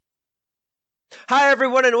Hi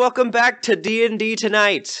everyone and welcome back to D&D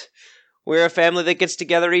Tonight. We're a family that gets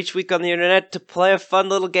together each week on the internet to play a fun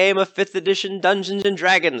little game of 5th edition Dungeons &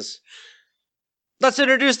 Dragons. Let's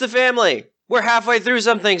introduce the family. We're halfway through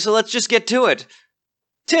something, so let's just get to it.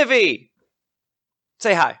 Tivy!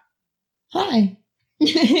 Say hi. Hi.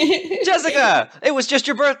 Jessica! It was just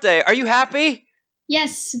your birthday. Are you happy?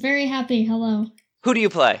 Yes, very happy. Hello. Who do you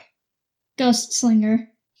play? Ghost Slinger.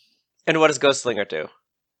 And what does Ghostslinger do?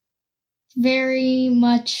 Very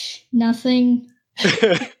much nothing.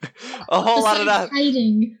 A whole lot of nothing.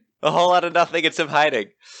 Hiding. A whole lot of nothing and some hiding.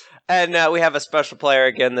 And we have a special player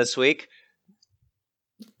again this week.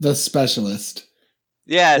 The specialist.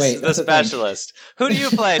 Yes, Wait, the specialist. Who do you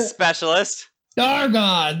play, specialist?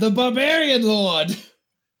 Dargon, the barbarian lord.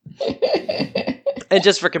 And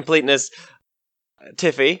just for completeness,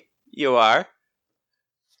 Tiffy, you are?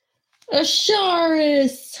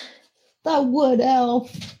 Asharis, the wood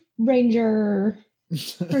elf ranger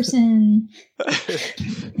person.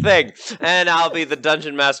 Thing. And I'll be the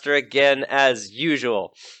dungeon master again as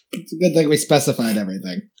usual. It's a good thing we specified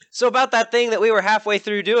everything. So about that thing that we were halfway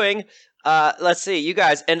through doing, let's see, you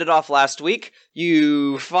guys ended off last week.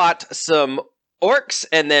 You fought some orcs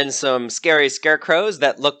and then some scary scarecrows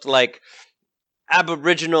that looked like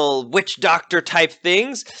aboriginal witch doctor type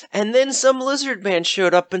things, and then some lizard man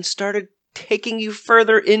showed up and started taking you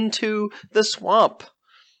further into the swamp.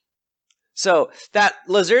 So that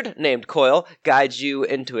lizard, named Coil, guides you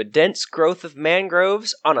into a dense growth of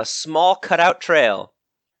mangroves on a small cutout trail.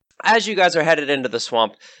 As you guys are headed into the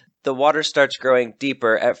swamp, the water starts growing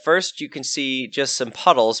deeper. At first, you can see just some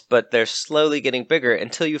puddles, but they're slowly getting bigger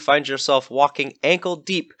until you find yourself walking ankle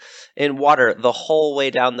deep in water the whole way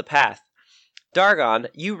down the path. Dargon,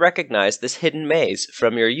 you recognize this hidden maze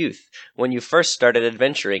from your youth when you first started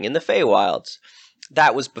adventuring in the Feywilds.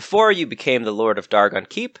 That was before you became the Lord of Dargon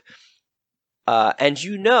Keep, and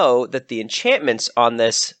you know that the enchantments on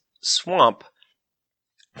this swamp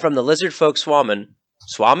from the lizard folk Swaman?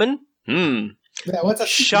 Yeah, what's a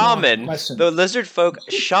shaman. question? The lizard folk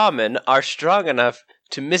shaman are strong enough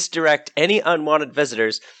to misdirect any unwanted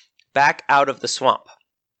visitors back out of the swamp.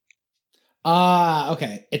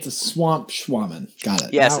 Okay. It's a swamp schwaman. Got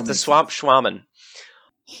it. Yes, it's a swamp schwaman.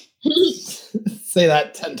 Say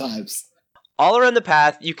that 10 times. All around the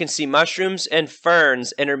path, you can see mushrooms and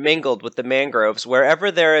ferns intermingled with the mangroves wherever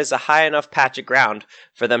there is a high enough patch of ground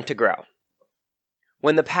for them to grow.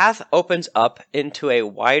 When the path opens up into a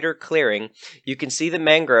wider clearing, you can see the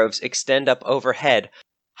mangroves extend up overhead,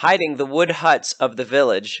 hiding the wood huts of the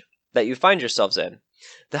village that you find yourselves in.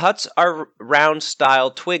 The huts are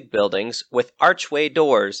round-style twig buildings with archway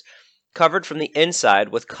doors, covered from the inside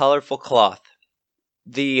with colorful cloth.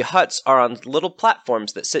 The huts are on little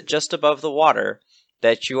platforms that sit just above the water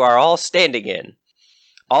that you are all standing in.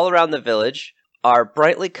 All around the village are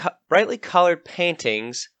brightly colored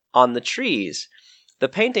paintings on the trees. The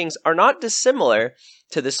paintings are not dissimilar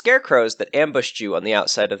to the scarecrows that ambushed you on the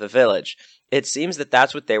outside of the village. It seems that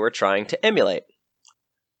that's what they were trying to emulate.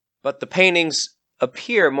 But the paintings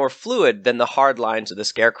appear more fluid than the hard lines of the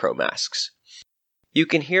scarecrow masks. You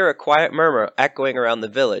can hear a quiet murmur echoing around the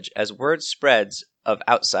village as word spreads of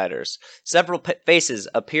outsiders. Several faces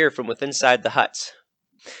appear from within inside the huts.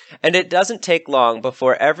 And it doesn't take long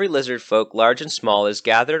before every lizard folk, large and small, is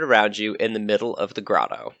gathered around you in the middle of the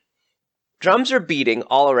grotto. Drums are beating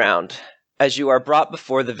all around as you are brought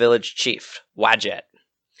before the village chief, Wadjet.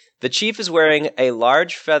 The chief is wearing a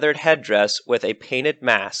large feathered headdress with a painted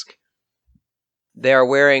mask. They are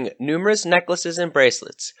wearing numerous necklaces and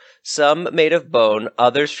bracelets, some made of bone,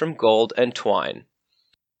 others from gold and twine.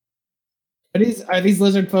 Are these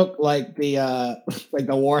lizard folk like the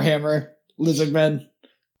Warhammer lizard men?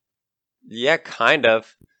 Yeah, kind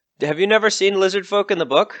of. Have you never seen lizard folk in the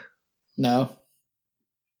book? No.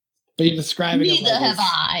 But you're describing them Neither like have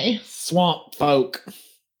I. swamp folk.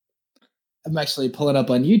 I'm actually pulling up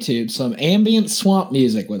on YouTube some ambient swamp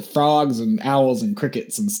music with frogs and owls and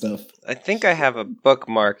crickets and stuff. I think I have a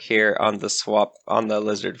bookmark here on the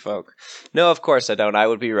lizard folk. No, of course I don't. I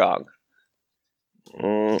would be wrong.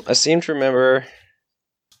 I seem to remember.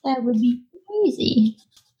 That would be crazy.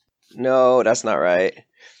 No, that's not right.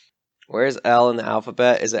 Where's L in the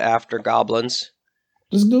alphabet? Is it after goblins?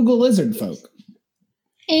 Just Google lizard folk.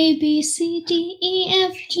 A, B, C, D, E,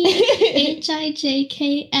 F, G, H, I, J,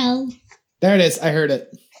 K, L. There it is. I heard it.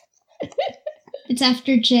 It's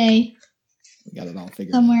after J. We got it all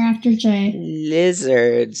figured Somewhere out. after J.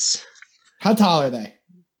 Lizards. How tall are they?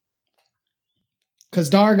 Because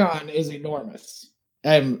Dargon is enormous.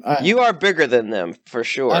 You are bigger than them, for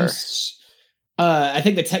sure. I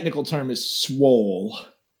think the technical term is swole.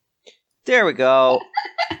 There we go.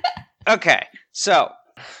 Okay, So,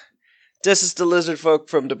 this is the lizard folk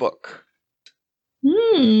from the book.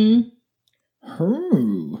 Hmm.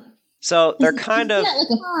 So they're kind of Is that like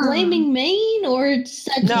a flaming mane, or it's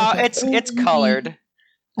no, it's colored.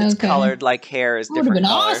 It's Okay. colored like hair is That would have different been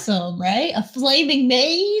color. awesome, right? A flaming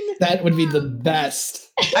mane. That would be the best.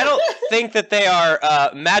 I don't think that they are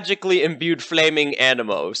magically imbued flaming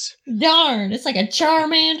animals. Darn, it's like a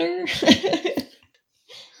Charmander.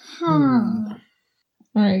 Hmm.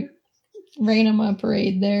 All right, rain on my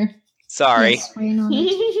parade there. Sorry. Yes, rain on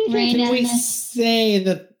it. Rain Can on we it. say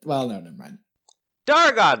that? Well, no, never mind.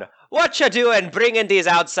 Dargon, what you doing bringing these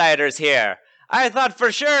outsiders here? I thought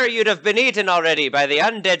for sure you'd have been eaten already by the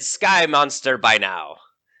undead sky monster by now.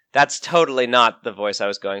 That's totally not the voice I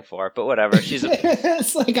was going for, but whatever. She's a,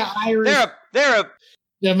 It's like an Irish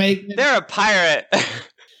Jamaican they're a pirate.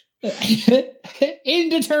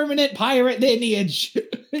 indeterminate pirate lineage.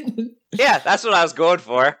 Yeah, that's what I was going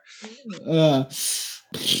for.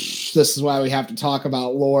 This is why we have to talk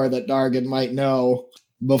about lore that Dargon might know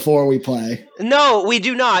before we play. No, we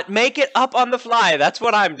do not. Make it up on the fly. That's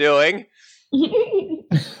what I'm doing.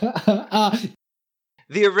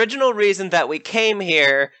 The original reason that we came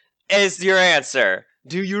here is your answer.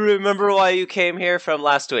 Do you remember why you came here from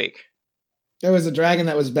last week? There was a dragon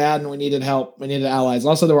that was bad and we needed help. We needed allies.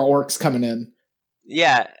 Also, there were orcs coming in.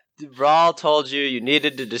 Yeah, Rawl told you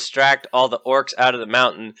needed to distract all the orcs out of the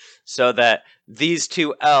mountain so that these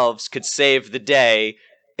two elves could save the day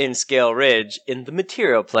in Scale Ridge in the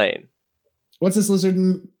material plane. What's this lizard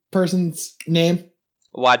person's name?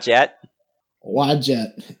 Wadjet?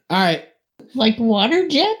 Wadjet. All right. Like water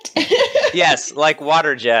jet? Yes, like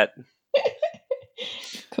Waterjet.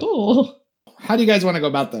 Cool. How do you guys want to go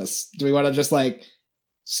about this? Do we want to just like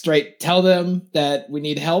straight tell them that we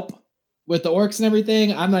need help with the orcs and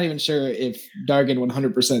everything? I'm not even sure if Dargon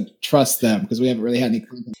 100% trusts them because we haven't really had any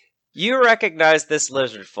contact. You recognize this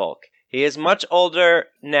lizard folk. He is much older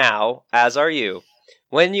now, as are you.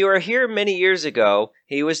 When you were here many years ago,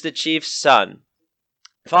 he was the chief's son.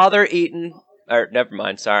 Father Eaton... never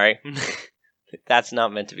mind, sorry. That's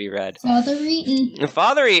not meant to be read. Father Eaton.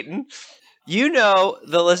 Father Eaton, you know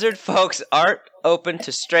the lizard folks aren't open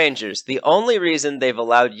to strangers. The only reason they've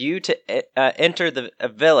allowed you to enter the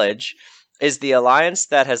village is the alliance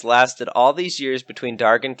that has lasted all these years between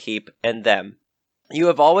Dargon Keep and them. You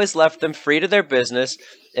have always left them free to their business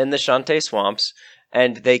in the Shantae swamps,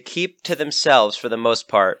 and they keep to themselves for the most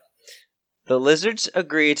part. The lizards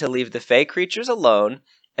agree to leave the fey creatures alone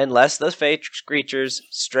unless those fey creatures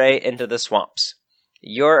stray into the swamps.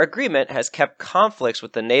 Your agreement has kept conflicts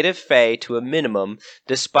with the native fey to a minimum,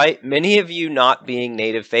 despite many of you not being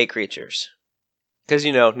native fey creatures. Because,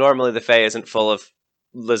 normally the fey isn't full of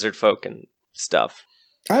lizard folk and stuff.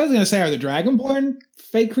 I was going to say, are the dragonborn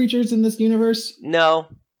fake creatures in this universe? No.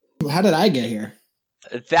 How did I get here?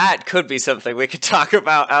 That could be something we could talk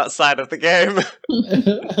about outside of the game.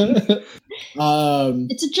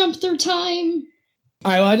 It's a jump through time.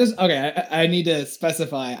 All right, well, I need to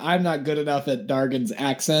specify. I'm not good enough at Dargon's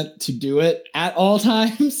accent to do it at all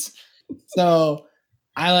times. So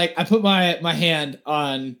I put my hand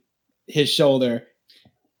on his shoulder.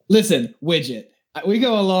 Listen, Widget, we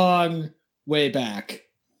go a long way back.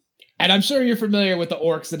 And I'm sure you're familiar with the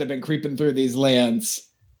orcs that have been creeping through these lands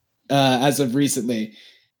as of recently.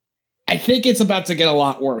 I think it's about to get a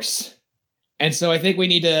lot worse. And so I think we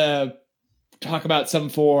need to talk about some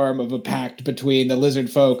form of a pact between the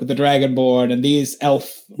lizard folk, the dragonborn, and these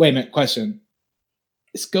elf... Wait a minute, question.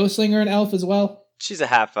 Is Ghostlinger an elf as well? She's a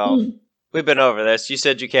half elf. We've been over this. You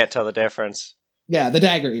said you can't tell the difference. Yeah, the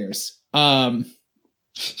dagger ears.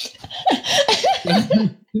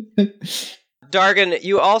 Dargon,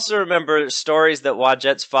 you also remember stories that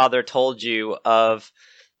Wadjet's father told you of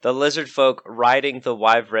the lizard folk riding the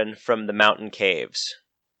wyvern from the mountain caves.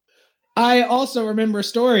 I also remember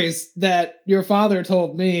stories that your father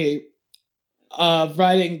told me of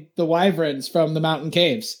riding the wyverns from the mountain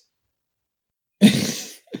caves.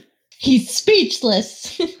 He's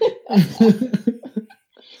speechless.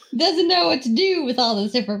 Doesn't know what to do with all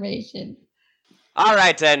this information. All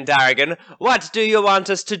right then, Dargon. What do you want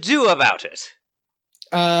us to do about it?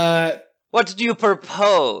 What do you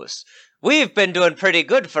propose? We've been doing pretty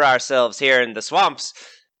good for ourselves here in the swamps.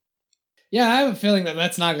 Yeah, I have a feeling that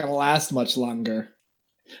that's not going to last much longer.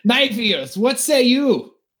 Knife ears, what say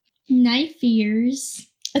you? Knife ears.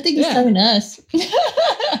 I think he's telling us.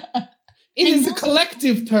 It is a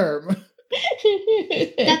collective term.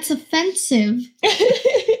 That's offensive.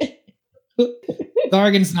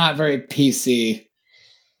 Dargon's not very PC.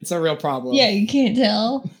 It's a real problem. Yeah, you can't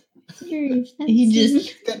tell. Very offensive. He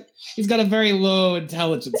just... He's got a very low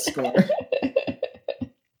intelligence score.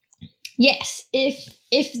 Yes, if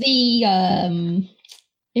the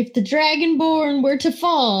Dragonborn were to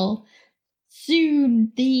fall,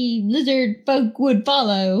 soon the lizard folk would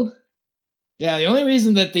follow. Yeah, the only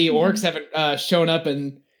reason that the orcs haven't shown up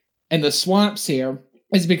in the swamps here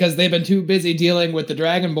is because they've been too busy dealing with the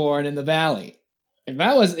Dragonborn in the valley.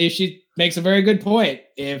 If she makes a very good point.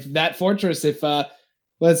 If that fortress,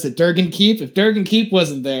 what's it, Durgan Keep? If Durgan Keep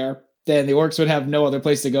wasn't there, then the orcs would have no other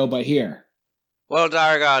place to go but here. Well,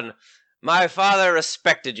 Dargon, my father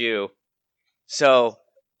respected you, so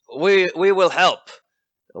we will help.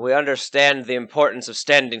 We understand the importance of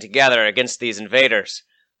standing together against these invaders.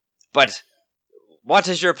 But what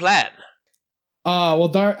is your plan?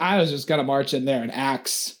 Well, I was just gonna march in there and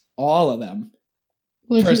axe all of them.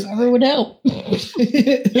 Well, whoever would help.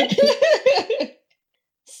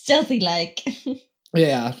 Stealthy like.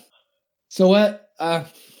 Yeah. So what?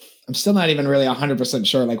 I'm still not even really 100%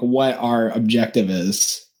 sure, like, what our objective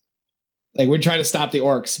is. Like, we're trying to stop the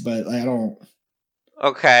orcs, but I don't.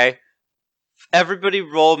 Okay. Everybody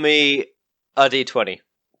roll me a d20.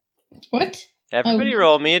 What? Everybody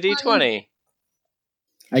roll me a d20.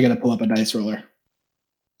 I gotta pull up a dice roller.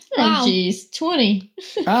 Wow. Oh, jeez. 20.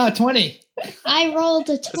 20. I rolled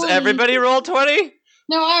a 20. Does everybody roll 20?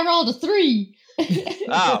 No, I rolled a 3.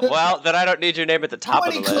 Oh, well, then I don't need your name at the top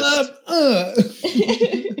of the list.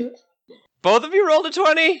 Club. Both of you rolled a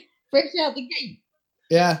 20? Fresh out the gate.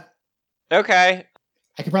 Yeah. Okay.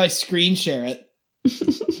 I could probably screen share it.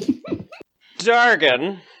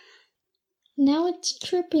 Dargon, Now it's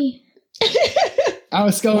trippy. I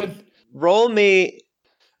was going. roll me...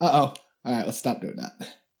 Uh-oh. All right, let's stop doing that.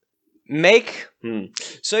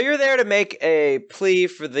 So you're there to make a plea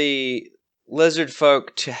for the lizard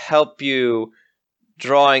folk to help you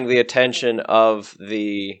drawing the attention of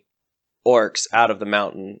the orcs out of the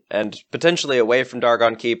mountain and potentially away from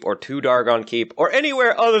Dargon Keep or to Dargon Keep or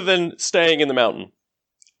anywhere other than staying in the mountain.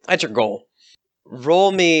 That's your goal.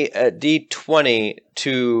 Roll me a d20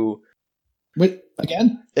 to Wait,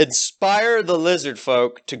 again? inspire the lizard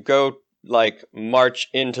folk to go, like, march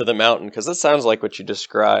into the mountain, because that sounds like what you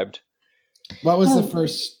described. What was the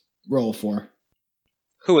first roll for?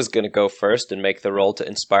 Who was going to go first and make the roll to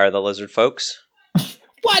inspire the lizard folks?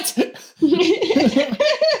 What?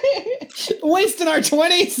 Wasting our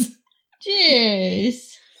 20s?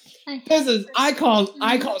 Jeez. This is I call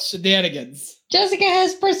shenanigans. Jessica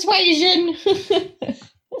has persuasion.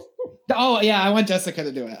 Oh yeah, I want Jessica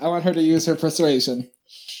to do it. I want her to use her persuasion.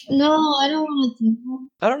 No, I don't want to do that.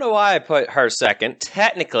 I don't know why I put her second.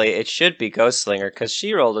 Technically, it should be Ghostslinger, because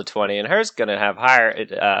she rolled a 20, and hers going to have higher,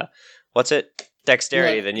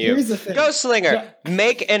 dexterity Look, than you. Here's the thing. Ghostslinger,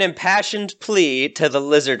 make an impassioned plea to the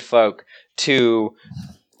lizard folk to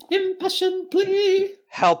Impassioned plea.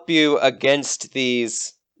 help you against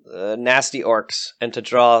these nasty orcs and to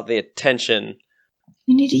draw the attention.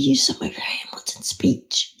 You need to use some of your Hamilton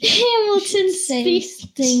speech. Hamilton Say says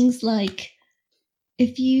things like,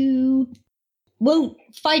 if you won't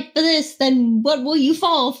fight for this, then what will you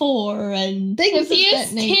fall for? And things if you of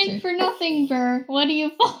that nature. stand for nothing, Burr, what do you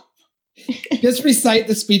fall? Just recite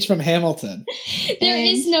the speech from Hamilton. There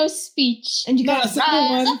is no speech. And you Not a gotta single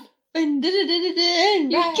rise one. up and da-da-da-da-da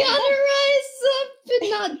and You rise gotta up. rise up and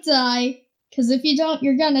not die. Because if you don't,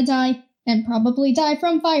 you're gonna die. And probably die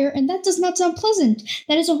from fire. And that does not sound pleasant.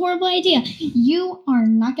 That is a horrible idea. You are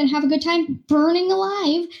not gonna have a good time burning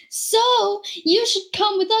alive. So you should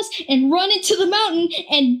come with us and run into the mountain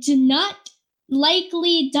and do not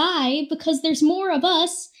likely die because there's more of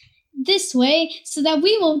us this way so that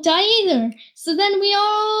we won't die either. So then we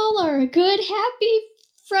all are a good, happy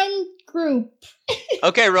friend group.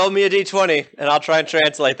 Okay, roll me a d20, and I'll try and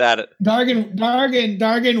translate that.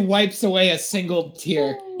 Dargan wipes away a single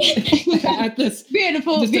tear at this.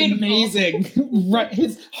 Beautiful, Just beautiful. amazing. Right,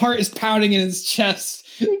 his heart is pounding in his chest.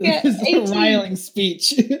 got This is a 18. riling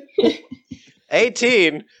speech.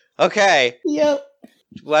 18? Okay. Yep.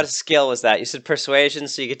 What skill was that? You said persuasion,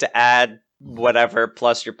 so you get to add whatever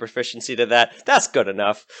plus your proficiency to that. That's good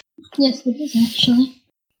enough. Yes, it is actually.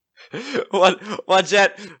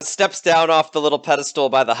 Wadjet steps down off the little pedestal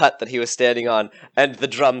by the hut that he was standing on, and the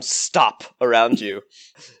drums stop around you.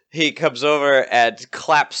 He comes over and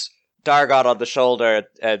claps Dargon on the shoulder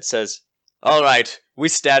and says, "All right, we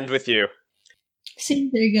stand with you." See,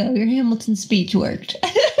 there you go. Your Hamilton speech worked.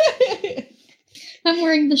 I'm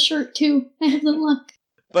wearing the shirt too. I have the luck.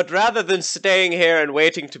 But rather than staying here and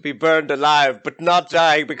waiting to be burned alive, but not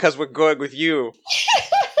dying because we're going with you,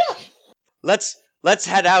 let's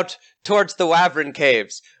head out towards the Wyvern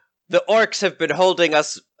Caves. The orcs have been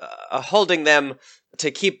holding them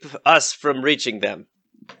to keep us from reaching them.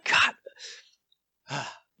 God.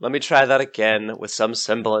 Let me try that again with some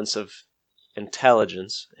semblance of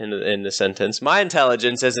intelligence in the sentence. My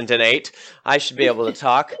intelligence isn't an 8. I should be able to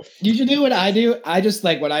talk. You should do what I do. I just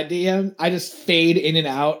like when I DM, I just fade in and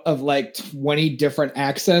out of like 20 different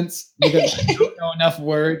accents because I don't know enough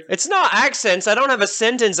words. It's not accents. I don't have a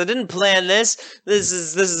sentence. I didn't plan this. This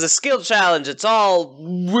is a skill challenge. It's all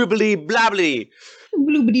wibbly blabbly.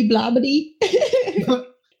 Bloobity blobbity.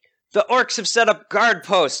 The orcs have set up guard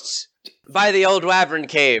posts by the old Wyvern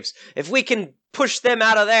caves. If we can push them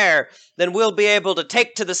out of there, then we'll be able to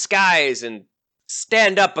take to the skies and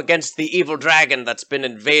stand up against the evil dragon that's been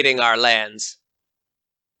invading our lands.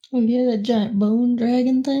 Oh yeah, that giant bone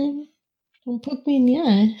dragon thing. Don't poke me in the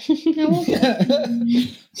eye.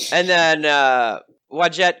 And then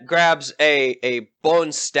Wadjet grabs a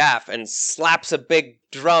bone staff and slaps a big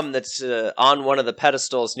drum that's on one of the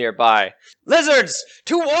pedestals nearby. Lizards,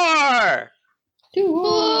 to war!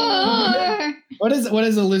 War! What does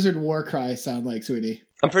a lizard war cry sound like, sweetie?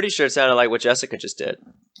 I'm pretty sure it sounded like what Jessica just did.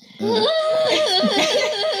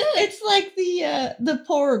 It's like the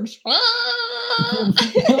porgs.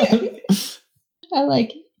 I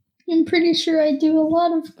like it. I'm pretty sure I do a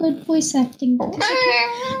lot of good voice acting.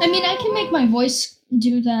 I mean, I can make my voice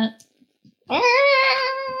do that.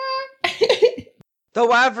 The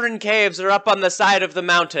Wyvern caves are up on the side of the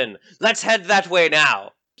mountain. Let's head that way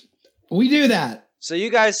now. We do that. So you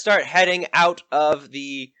guys start heading out of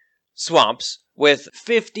the swamps with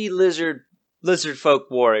 50 lizard folk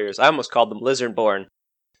warriors. I almost called them lizardborn.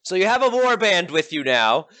 So you have a war band with you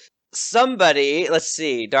now. Somebody, let's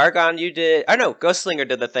see, Dargon, you did... Oh no, Ghostslinger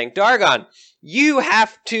did the thing. Dargon, you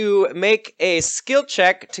have to make a skill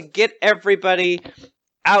check to get everybody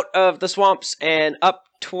out of the swamps and up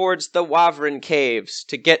towards the Wyvern caves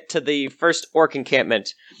to get to the first orc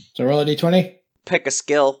encampment. So roll a d20. Pick a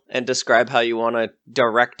skill and describe how you want to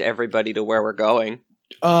direct everybody to where we're going.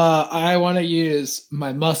 I want to use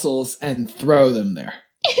my muscles and throw them there.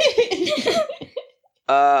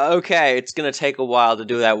 Okay, it's gonna take a while to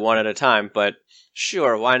do that one at a time, but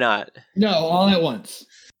sure, why not? No, all at once.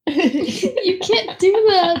 You can't do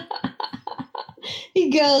that. He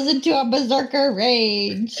goes into a berserker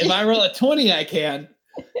rage. If I roll a 20, I can.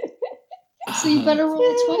 So you better roll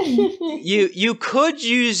a 20. You could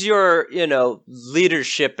use your,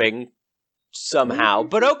 leadershiping somehow,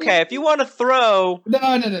 but okay, if you want to throw... No.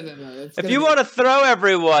 If you want to throw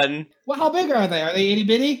everyone... Well, how big are they? Are they itty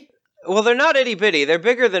bitty? Well, they're not itty-bitty. They're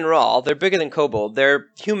bigger than Rawl. They're bigger than Kobold. They're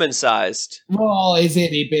human-sized. Rawl is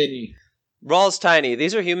itty bitty. Rawl's tiny.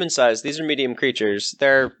 These are human-sized. These are medium creatures.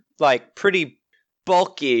 They're, pretty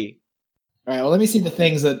bulky. All right, well, let me see the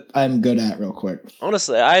things that I'm good at real quick.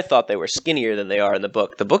 Honestly, I thought they were skinnier than they are in the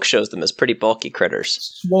book. The book shows them as pretty bulky critters.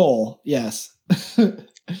 Swole, yes.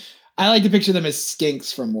 I like to picture them as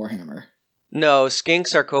skinks from Warhammer. No,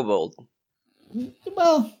 skinks are Kobold.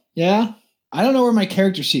 Well, yeah. I don't know where my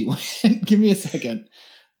character sheet went. Give me a second.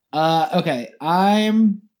 Okay,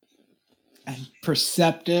 I'm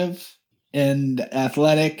perceptive and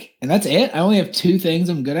athletic, and that's it? I only have 2 things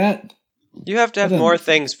I'm good at? You have to have more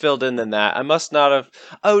things filled in than that. I must not have...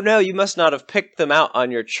 Oh, no, you must not have picked them out on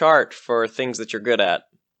your chart for things that you're good at.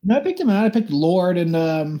 No, I picked them out. I picked Lord and...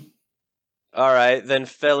 All right, then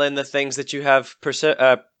fill in the things that you have...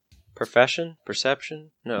 Profession?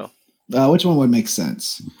 Perception? No. Which one would make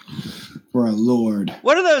sense for a Lord?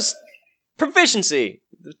 What are those? Proficiency.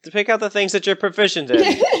 To pick out the things that you're proficient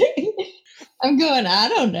in. I'm going, I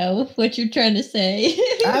don't know what you're trying to say.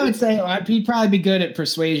 I would say he'd probably be good at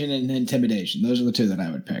persuasion and intimidation. Those are the 2 that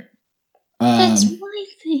I would pick. That's my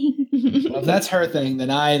thing. Well, if that's her thing,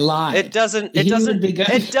 then I lied. It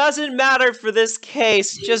doesn't matter for this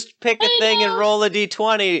case. Just pick a thing and roll a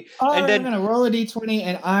d20. I'm going to roll a d20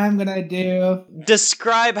 and I'm going to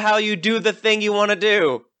describe how you do the thing you want to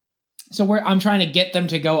do. So I'm trying to get them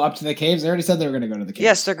to go up to the caves? They already said they were going to go to the caves.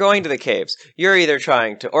 Yes, they're going to the caves. You're either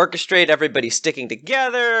trying to orchestrate everybody sticking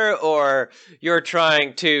together, or you're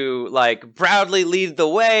trying to, proudly lead the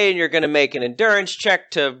way, and you're going to make an endurance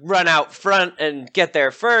check to run out front and get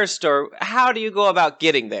there first, or how do you go about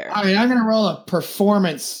getting there? All right, I'm going to roll a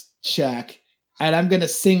performance check, and I'm going to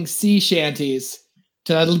sing sea shanties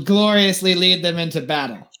to gloriously lead them into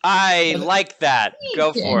battle. I like that.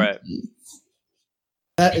 Go for it.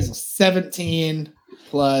 That is a 17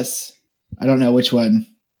 plus, I don't know which one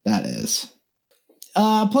that is.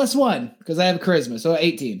 Plus 1, because I have charisma, so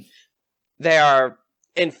 18. They are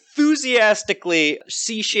enthusiastically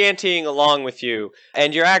sea shantying along with you,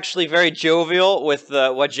 and you're actually very jovial with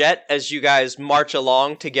Wadjet as you guys march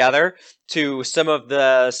along together to some of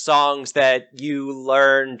the songs that you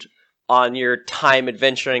learned on your time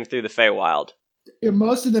adventuring through the Feywild.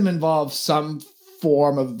 Most of them involve some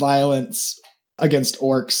form of violence against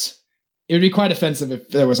orcs It would be quite offensive if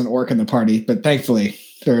there was an orc in the party, but thankfully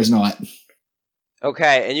there is not.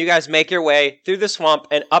 Okay, and you guys make your way through the swamp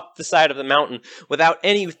and up the side of the mountain without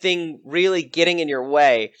anything really getting in your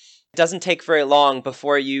way. It doesn't take very long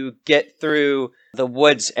before you get through the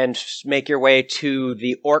woods and make your way to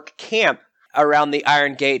the orc camp around the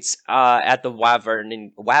Iron Gates at the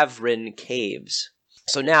Wavrin Caves.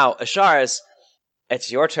 So now, Asharis, it's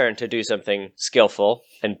your turn to do something skillful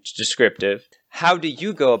and descriptive. How do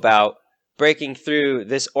you go about breaking through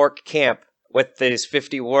this orc camp with these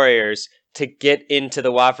 50 warriors to get into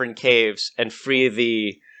the Wavrin Caves and free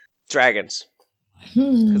the dragons?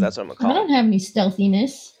 Because that's what I'm going to call I don't them. have any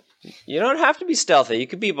stealthiness. You don't have to be stealthy. You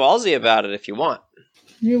could be ballsy about it if you want.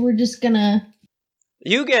 We're just gonna...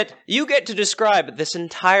 You get to describe this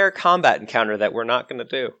entire combat encounter that we're not going to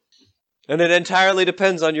do. And it entirely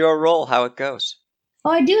depends on your role, how it goes. Oh,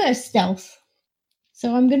 I do have stealth.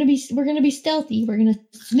 So we're gonna be stealthy. We're gonna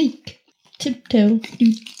sneak. Tiptoe.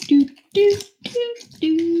 Do, do, do, do,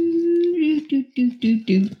 do, do, do, do,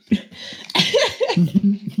 do.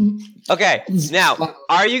 Okay, now,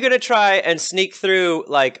 are you going to try and sneak through,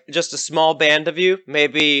 like, just a small band of you?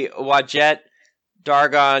 Maybe Wadjet,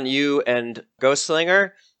 Dargon, you, and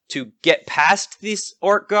Ghostslinger to get past these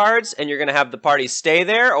orc guards, and you're going to have the party stay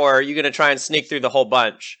there? Or are you going to try and sneak through the whole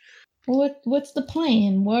bunch? What's the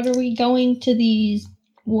plan? What are we going to these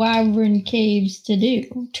Wyvern caves to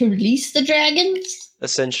do? To release the dragons?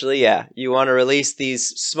 Essentially, yeah. You want to release these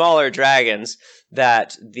smaller dragons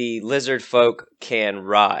that the lizard folk can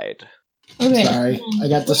ride. Okay. Sorry, I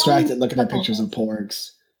got distracted looking at pictures of porgs.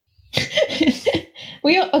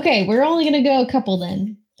 We're only gonna go a couple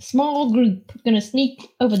then. Small group gonna sneak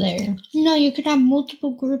over there. No, you could have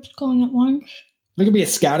multiple groups going at once. We could be a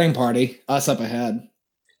scouting party, us up ahead.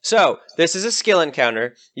 So, this is a skill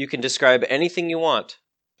encounter. You can describe anything you want.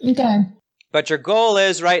 Okay. But your goal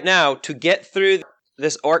is, right now, to get through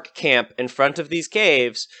this orc camp in front of these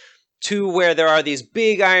caves to where there are these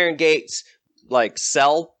big iron gates, like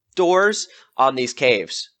cell doors, on these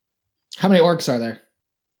caves. How many orcs are there?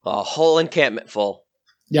 A whole encampment full.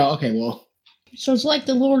 Yeah, okay, well, So it's like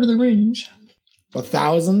the Lord of the Rings.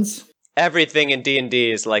 thousands? Everything in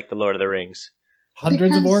D&D is like the Lord of the Rings.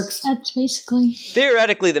 Hundreds of Because orcs? That's basically.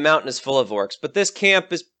 Theoretically, the mountain is full of orcs, but this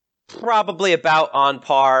camp is probably about on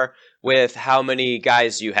par with how many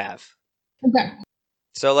guys you have. Okay.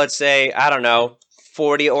 So let's say, I don't know,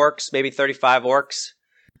 40 orcs, maybe 35 orcs.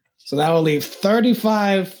 So that will leave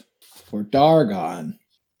 35 for Dargon.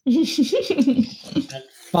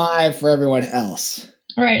 5 for everyone else.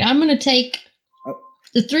 All right, I'm gonna take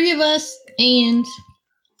the 3 of us and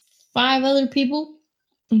 5 other people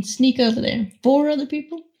and sneak over there. 4 other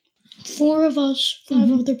people. 4 of us,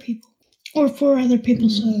 5 other people. Or 4 other people,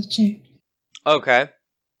 so let's say. Okay.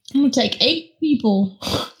 I'm gonna take 8 people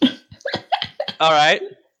All right.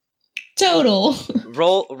 total.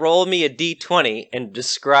 Roll me a d20 and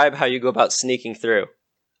describe how you go about sneaking through.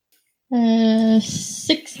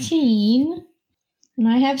 16, and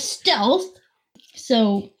I have stealth,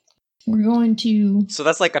 so we're going to So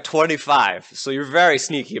that's like a 25. So you're very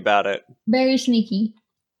sneaky about it. very sneaky.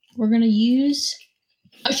 We're gonna use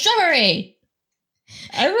a shrubbery.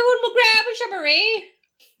 Everyone will grab a shrubbery.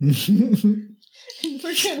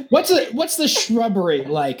 We're gonna- What's the shrubbery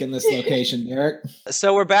like in this location, Derek?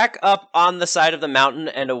 So we're back up on the side of the mountain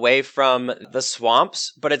and away from the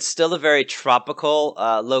swamps, but it's still a very tropical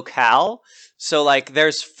locale. So like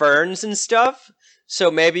there's ferns and stuff. So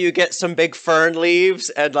maybe you get some big fern leaves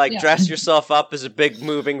and like Yeah. dress yourself up as a big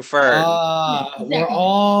moving fern. We're exactly.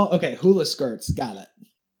 all okay. Hula skirts, got it.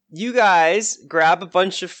 You guys grab a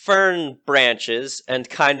bunch of fern branches and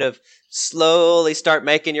kind of slowly start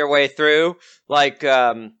making your way through, like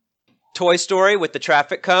Toy Story with the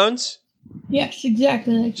traffic cones. Yes,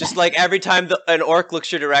 exactly. Like Just that. like every time an orc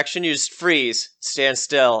looks your direction, you just freeze, stand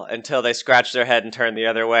still until they scratch their head and turn the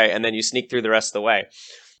other way, and then you sneak through the rest of the way.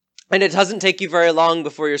 And it doesn't take you very long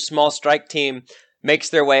before your small strike team makes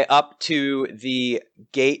their way up to the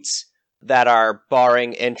gates that are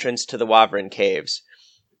barring entrance to the Wavrin Caves.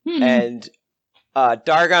 And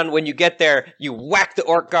Dargon, when you get there, you whack the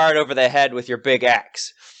orc guard over the head with your big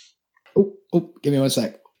axe. Oh, give me 1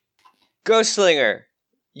 sec. Ghostslinger,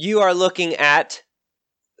 you are looking at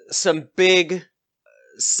some big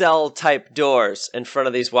cell-type doors in front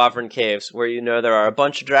of these Wavrin Caves, where you know there are a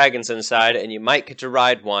bunch of dragons inside, and you might get to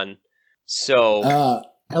ride one. So,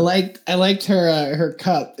 I liked her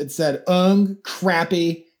cup. It said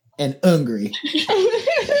crappy, and hungry.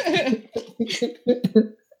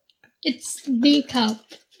 It's the cup.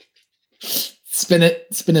 Spin it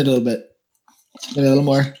a little bit. Spin it a little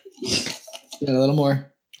more. Spin it a little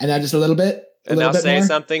more. And now just a little bit. And little now bit say more?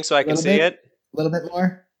 something so I can Little see bit? it. A little bit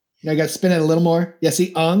more. You got to spin it a little more. Yeah,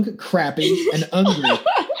 see, crappy, and hungry.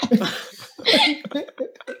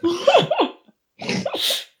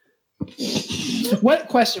 What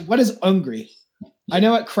question? What is hungry? I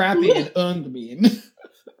know what crappy and mean.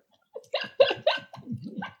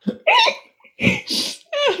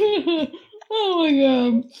 Oh my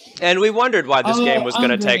god. And we wondered why this game was going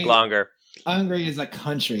to take hungry. longer. Hungry is a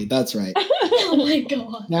country. That's right. Oh my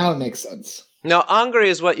god. Now it makes sense. No, hungry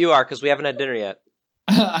is what you are because we haven't had dinner yet.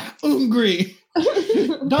 Hungry.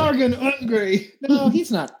 Dargan hungry. No,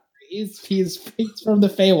 he's not. He's from the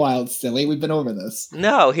Feywild, silly. We've been over this.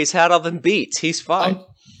 No, he's had all them beats. He's fine.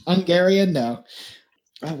 Hungarian, no.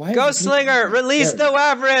 Why Go Slinger, release the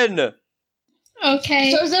Wyvern!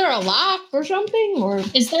 Okay. So is there a lock or something? Or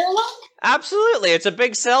Is there a lock? Absolutely, it's a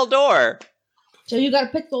big cell door. so you gotta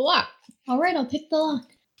pick the lock. Alright, I'll pick the lock.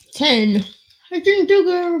 10. I didn't think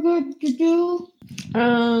I were going to do.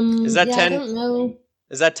 Is that 10? I don't know.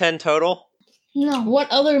 Is that 10 total? No. What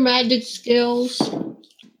other magic skills?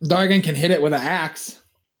 Dargan can hit it with an axe.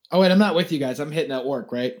 Oh wait, I'm not with you guys. I'm hitting that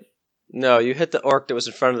orc, right? No, you hit the orc that was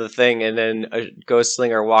in front of the thing, and then a ghost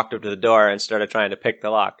slinger walked up to the door and started trying to pick the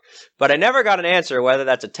lock. But I never got an answer whether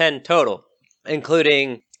that's a 10 total,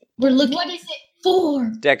 including We're looking. What is it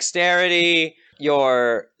for? dexterity,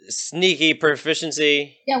 your sneaky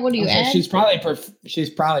proficiency. Yeah, what do you So add? she's probably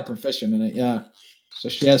proficient in it. Yeah. So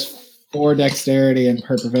she has 4 dexterity and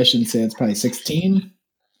her proficiency. It's probably 16.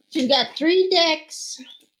 She's got 3 decks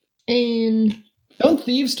and Don't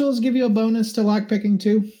thieves' tools give you a bonus to lockpicking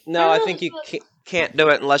too? No, I think you can't do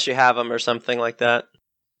it unless you have them or something like that.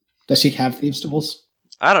 Does she have thieves' tools?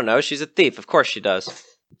 I don't know. She's a thief. Of course she does.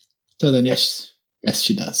 So then yes,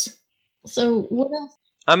 she does. so what else?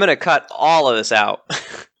 I'm going to cut all of this out.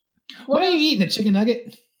 What are you eating? A chicken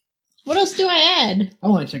nugget? What else do I add? I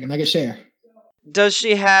want a chicken nugget. Share. Does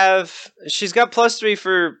she have... She's got +3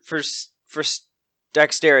 for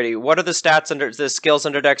dexterity. What are the stats under... the skills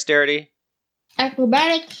under dexterity?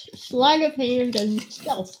 Acrobatics, sleight of hand, and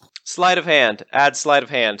stealth. Sleight of hand. Add sleight of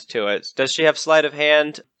hand to it. Does she have sleight of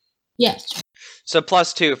hand? Yes. So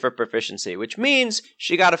 +2 for proficiency, which means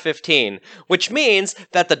she got a 15, which means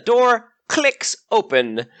that the door clicks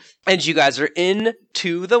open, and you guys are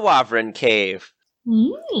into the Wyvern Cave.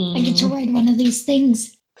 I get to ride one of these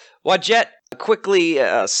things. Wadjet quickly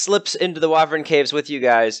slips into the Wyvern Caves with you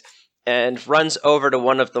guys and runs over to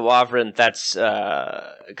one of the Wyvern that's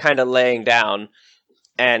kind of laying down.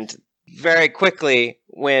 And very quickly,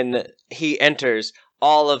 when he enters,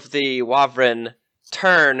 all of the Wyvern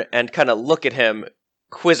turn and kind of look at him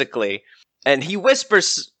quizzically. And he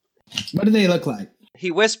whispers... What do they look like? He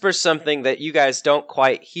whispers something that you guys don't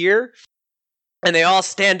quite hear, and they all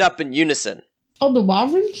stand up in unison. Oh, the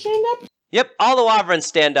Wyverns stand up? Yep, all the Wyverns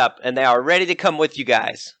stand up, and they are ready to come with you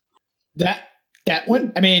guys. That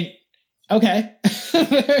one? I mean, okay.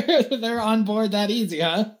 They're on board that easy,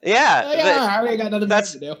 huh? Yeah, Oh, yeah, I already got nothing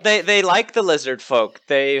better to do. they like the lizard folk.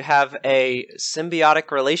 They have a symbiotic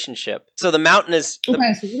relationship. So the mountain is...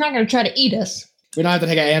 Okay, so you're not going to try to eat us. We don't have to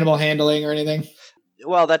take an animal handling or anything.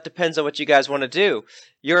 Well, that depends on what you guys want to do.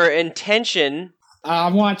 Your intention... I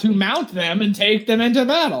want to mount them and take them into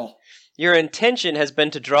battle. Your intention has been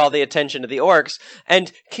to draw the attention of the orcs,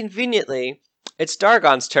 and conveniently, it's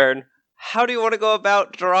Dargon's turn. How do you want to go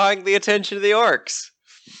about drawing the attention of the orcs?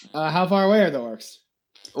 How far away are the orcs?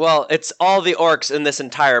 Well, it's all the orcs in this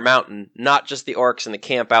entire mountain, not just the orcs in the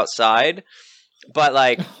camp outside. But,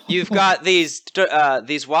 like, you've got these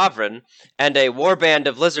Wyvern and a warband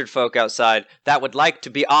of lizard folk outside that would like to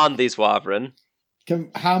be on these Wyvern.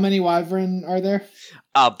 How many wyvern are there?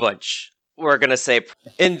 A bunch. We're gonna say,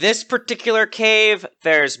 in this particular cave,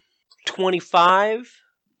 there's 25,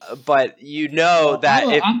 but you know that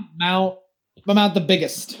if... I'm out the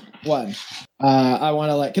biggest one. I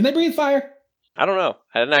want to can they breathe fire? I don't know.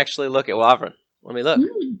 I didn't actually look at Wyvern. Let me look.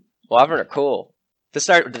 Wyvern are cool. They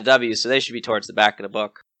start with the W, so they should be towards the back of the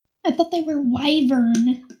book. I thought they were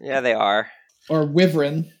wyvern. Yeah, they are. Or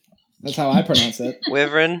wyvern. That's how I pronounce it.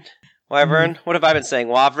 Wyvern? Wyvern? What have I been saying?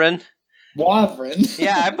 Wyvern? Wyvern.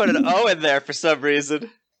 Yeah, I put an O in there for some reason.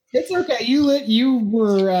 It's okay. You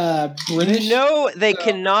were British. No, they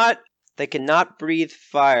cannot. They cannot breathe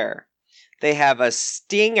fire. They have a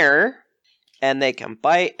stinger, and they can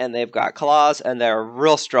bite, and they've got claws, and they're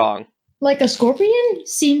real strong. Like a scorpion?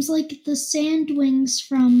 Seems like the sandwings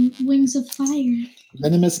from Wings of Fire.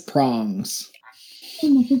 Venomous prongs. I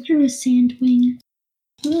never drew a sandwing.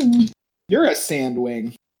 Oh, You're a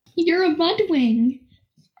sandwing. you're a mudwing.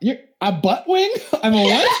 You're a butt wing? I'm a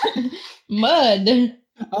what? Mud.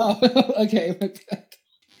 Oh, okay.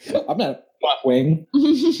 I'm not a butt wing.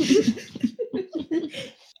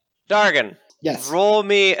 Dargan, Yes. roll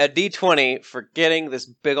me a d20 for getting this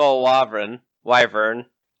big ol' wyvern,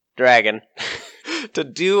 dragon, to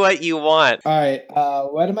do what you want. All right.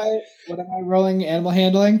 What am I rolling? Animal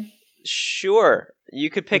handling. Sure, you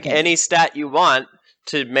could pick Okay. any stat you want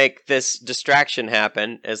to make this distraction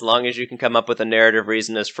happen, as long as you can come up with a narrative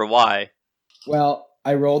reason as for why. Well,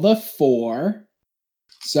 I rolled a 4.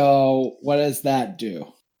 So what does that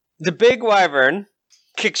do? The big wyvern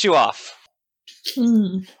kicks you off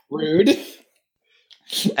Rude.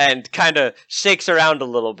 and kind of shakes around a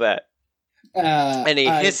little bit, and he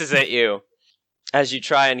I- hisses at you as you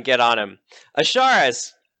try and get on him.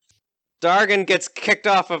 Asharis, Dargan gets kicked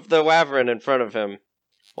off of the wyvern in front of him.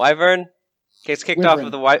 Wyvern gets kicked off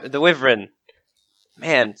of the wyvern.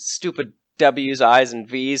 Man, stupid W's, I's, and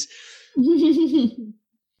V's.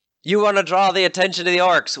 You want to draw the attention of the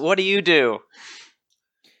orcs. What do you do?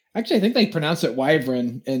 Actually, I think they pronounce it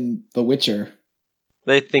wyvern in The Witcher.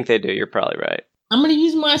 They think they do. You're probably right. I'm gonna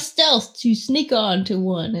use my stealth to sneak onto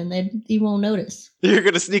one, and then he won't notice. You're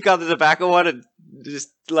going to sneak onto the back of one and just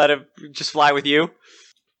let him just fly with you?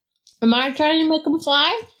 Am I trying to make him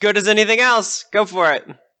fly? Good as anything else. Go for it.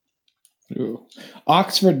 Ooh.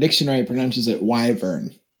 Oxford Dictionary pronounces it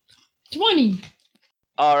wyvern. 20.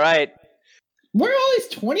 All right. Where are all these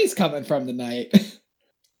 20s coming from tonight?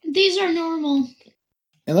 These are normal.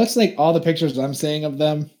 It looks like all the pictures I'm seeing of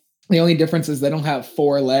them, the only difference is they don't have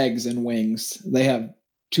 4 legs and wings. They have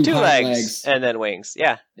two Two hind legs and then wings.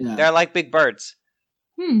 Yeah. Yeah. They're like big birds.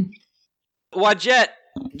 Wadjet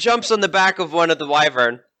jumps on the back of one of the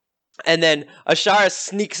wyvern, and then Ashara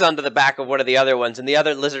sneaks onto the back of one of the other ones, and the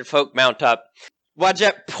other lizard folk mount up.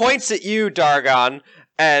 Wadjet points at you, Dargon,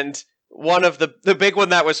 and one of the big one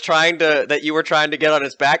that you were trying to get on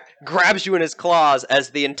his back grabs you in his claws as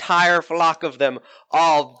the entire flock of them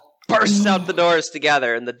all bursts out the doors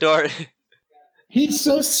together, and the door. He's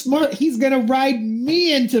so smart. He's going to ride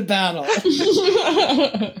me into battle.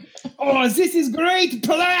 Oh, this is great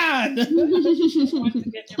plan.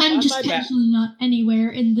 I'm just casually not anywhere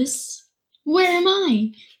in this. Where am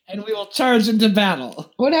I? And we will charge into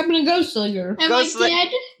battle. What happened to Ghostlinger? Am Ghost I li-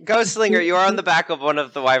 dead? Ghostlinger, you are on the back of one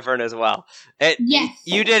of the wyvern as well. Yes.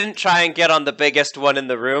 You didn't try and get on the biggest one in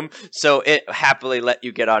the room, so it happily let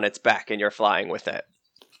you get on its back, and you're flying with it.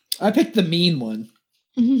 I picked the mean one.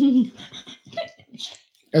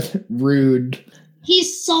 Rude.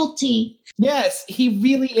 He's salty. Yes, he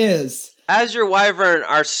really is. As your wyvern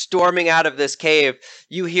are storming out of this cave,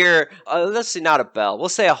 you hear, let's see, not a bell, we'll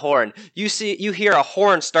say a horn. You hear a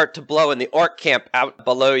horn start to blow in the orc camp out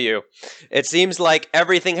below you. It seems like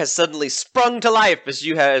everything has suddenly sprung to life as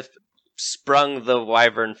you have sprung the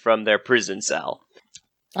wyvern from their prison cell.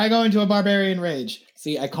 I go into a barbarian rage.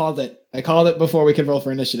 See, I called it. I called it before we could roll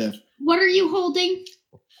for initiative. What are you holding?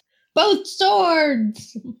 Both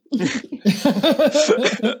swords! Riding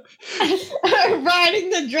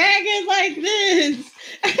the dragon like this!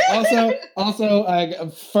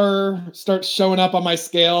 also, fur starts showing up on my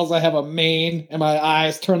scales. I have a mane, and my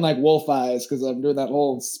eyes turn like wolf eyes because I'm doing that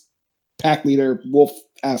whole pack leader wolf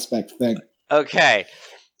aspect thing. Okay.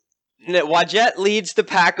 Wadjet leads the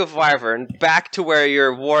pack of wyvern back to where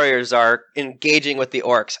your warriors are engaging with the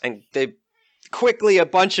orcs, and they quickly, a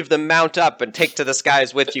bunch of them mount up and take to the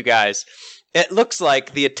skies with you guys. It looks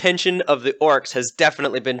like the attention of the orcs has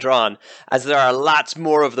definitely been drawn, as there are lots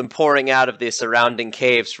more of them pouring out of the surrounding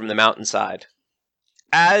caves from the mountainside.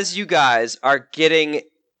 As you guys are getting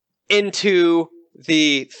into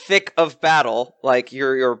the thick of battle, like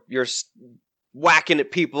you're whacking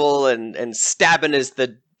at people and stabbing as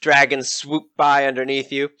the dragons swoop by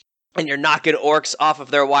underneath you, and you're knocking orcs off of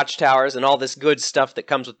their watchtowers and all this good stuff that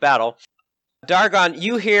comes with battle, Dargon,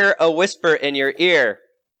 you hear a whisper in your ear.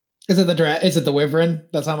 Is it the wyvern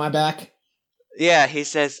that's on my back? Yeah, he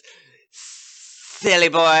says, "Silly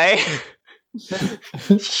boy,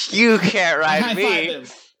 you can't ride me."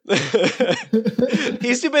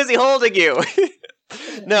 He's too busy holding you.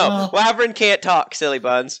 No, wyvern can't talk, silly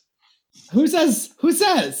buns. Who says?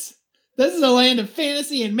 This is a land of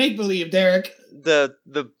fantasy and make believe, Derek.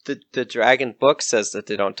 The dragon book says that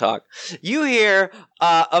they don't talk. You hear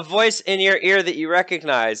a voice in your ear that you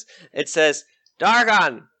recognize. It says,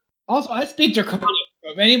 "Dargon." Also, I speak Draconic.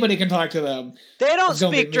 If anybody can talk to them. They don't It's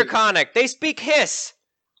gonna speak be me. Draconic. They speak Hiss.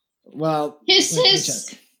 Well, Hiss, let me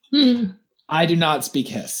hiss. check. I do not speak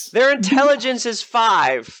Hiss. Their intelligence is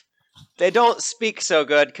 5. They don't speak so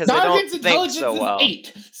good because they don't Dargan's think intelligence so well. is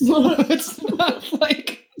 8. So it's not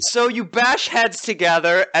like... So you bash heads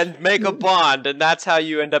together and make a bond, and that's how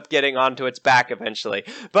you end up getting onto its back eventually.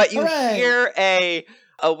 But you Hooray! hear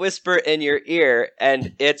a whisper in your ear,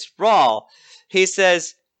 and it's Rawl. He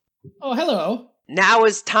says, Oh, hello. Now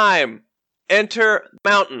is time. Enter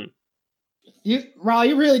mountain. Raul,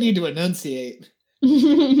 you really need to enunciate.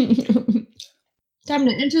 Time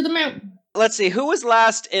to enter the mountain. Let's see, who was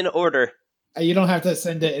last in order? You don't have to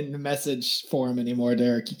send it in the message form anymore,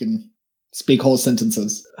 Derek. You can speak whole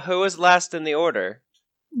sentences. Who was last in the order?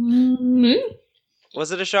 Me?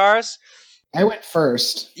 Was it Asharis? I went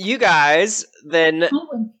first. You guys, then... I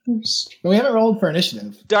went first. But we haven't rolled for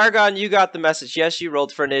initiative. Dargon, you got the message. Yes, you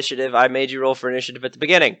rolled for initiative. I made you roll for initiative at the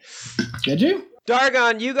beginning. Did you?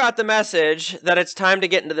 Dargon, you got the message that it's time to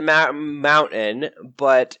get into the mountain,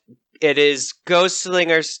 but it is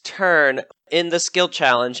Ghostslinger's turn in the skill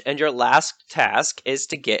challenge, and your last task is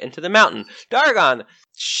to get into the mountain. Dargon,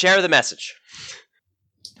 share the message.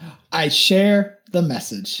 I share the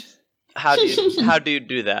message How do you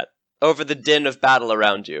do that? Over the din of battle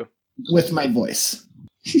around you. with my voice.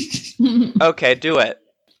 Okay, do it.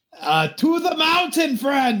 To the mountain,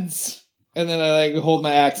 friends! And then I hold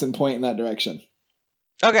my axe and point in that direction.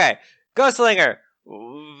 Okay, Ghostslinger,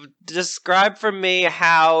 describe for me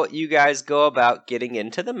how you guys go about getting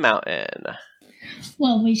into the mountain.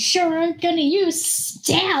 Well, we sure aren't gonna use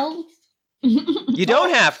stealth. You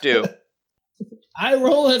don't have to. I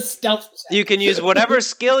roll a stealth check. You can use whatever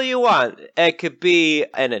skill you want. It could be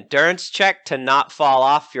an endurance check to not fall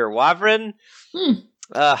off your wyvern.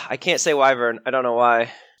 I can't say wyvern. I don't know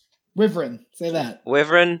why. Wyvern, say that.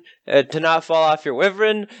 Wyvern, to not fall off your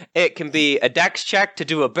wyvern. It can be a dex check to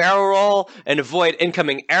do a barrel roll and avoid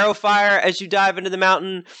incoming arrow fire as you dive into the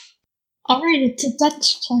mountain. Alright, it's a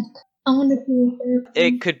Dutch check. I want to be there.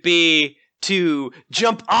 It could be to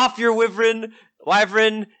jump off your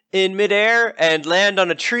wyvern in midair and land on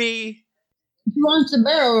a tree. Who wants a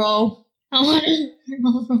barrel roll? I want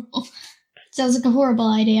to. Sounds like a horrible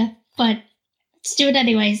idea, but let's do it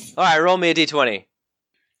anyways. All right, roll me a d20.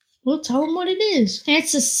 We'll tell them what it is.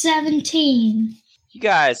 It's a 17. You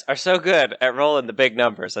guys are so good at rolling the big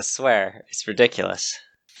numbers. I swear, it's ridiculous.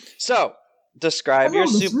 So, describe your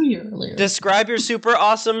super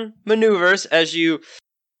awesome maneuvers as you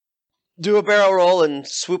do a barrel roll and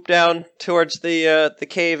swoop down towards the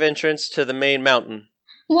cave entrance to the main mountain.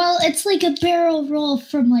 Well, it's like a barrel roll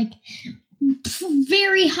from like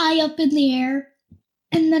very high up in the air,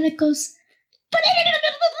 and then it goes.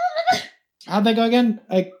 How'd that go again?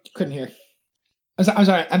 I couldn't hear.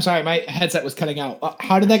 I'm sorry. My headset was cutting out.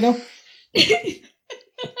 How did that go?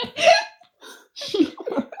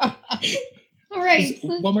 All right. Just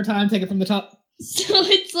one more time. Take it from the top. So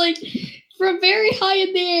it's like from very high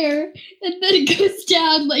in the air, and then it goes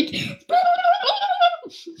down like.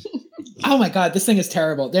 Oh my god, this thing is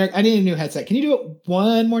terrible. Derek, I need a new headset. Can you do it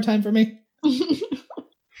one more time for me?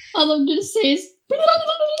 All I'm gonna say is.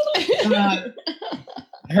 I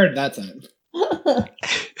heard that time.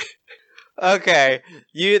 Okay,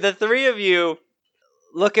 the three of you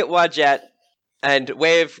look at Wadjet and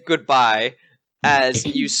wave goodbye as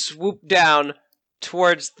you swoop down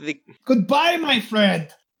towards the... Goodbye, my friend!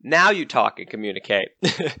 Now you talk and communicate.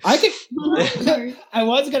 I could... I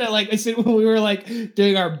was gonna, as soon when we were,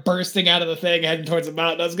 doing our bursting out of the thing, heading towards the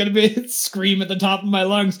mountain, I was gonna scream at the top of my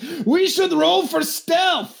lungs, we should roll for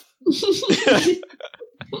stealth!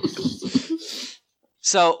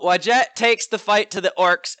 So, Wadjet takes the fight to the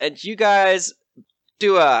orcs, and you guys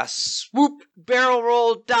do a swoop, barrel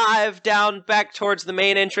roll, dive down back towards the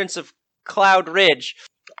main entrance of Cloud Ridge,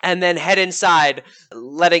 and then head inside,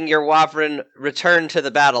 letting your wyvern return to the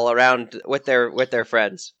battle around with their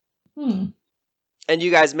friends. And you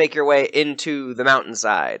guys make your way into the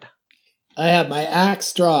mountainside. I have my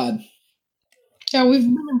axe drawn. Yeah,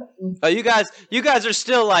 we've. Oh, you guys are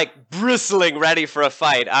still bristling, ready for a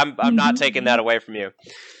fight. I'm not taking that away from you.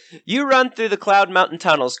 You run through the Cloud Mountain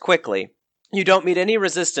tunnels quickly. You don't meet any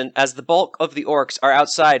resistance as the bulk of the orcs are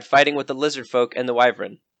outside fighting with the lizard folk and the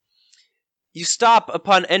wyvern. You stop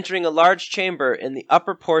upon entering a large chamber in the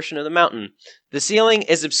upper portion of the mountain. The ceiling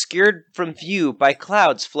is obscured from view by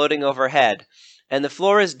clouds floating overhead, and the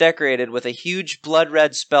floor is decorated with a huge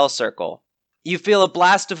blood-red spell circle. You feel a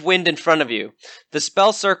blast of wind in front of you. The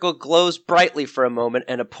spell circle glows brightly for a moment,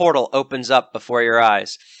 and a portal opens up before your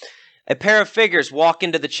eyes. A pair of figures walk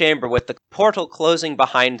into the chamber with the portal closing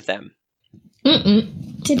behind them.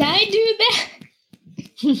 Did I do that?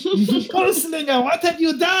 Ghostslinger, what have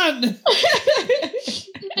you done?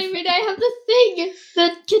 I mean, I have the thing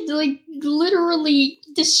that can, literally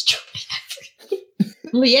destroy everything.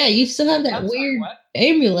 Well, yeah, you still have that weird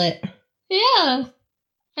amulet. Yeah.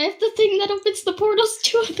 I have the thing that opens the portals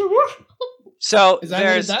to other worlds. So Is that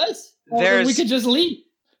what it does? Well, we could just leave.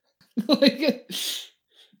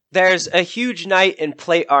 There's a huge knight in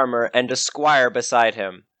plate armor and a squire beside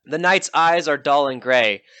him. The knight's eyes are dull and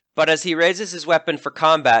gray. But as he raises his weapon for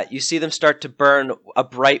combat, you see them start to burn a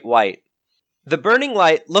bright white. The burning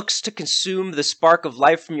light looks to consume the spark of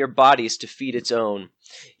life from your bodies to feed its own.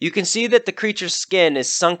 You can see that the creature's skin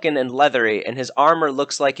is sunken and leathery, and his armor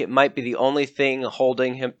looks like it might be the only thing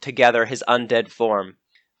holding him together his undead form.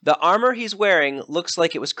 The armor he's wearing looks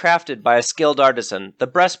like it was crafted by a skilled artisan. The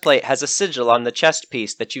breastplate has a sigil on the chest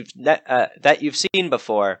piece that you've seen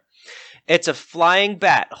before. It's a flying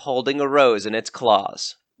bat holding a rose in its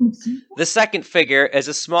claws. The second figure is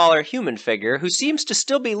a smaller human figure who seems to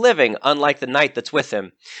still be living, unlike the knight that's with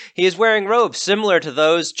him. He is wearing robes similar to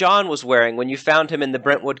those John was wearing when you found him in the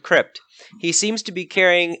Brentwood Crypt. He seems to be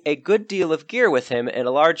carrying a good deal of gear with him in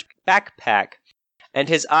a large backpack, and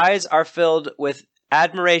his eyes are filled with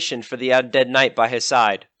admiration for the undead knight by his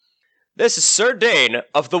side. "This is Sir Dane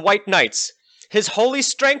of the White Knights. His holy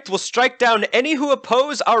strength will strike down any who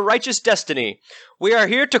oppose our righteous destiny. We are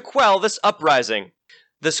here to quell this uprising."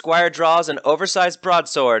 The squire draws an oversized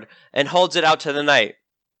broadsword and holds it out to the knight.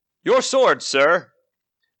 "Your sword, sir."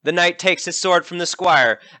 The knight takes his sword from the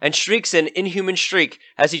squire and shrieks an inhuman shriek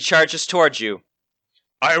as he charges towards you.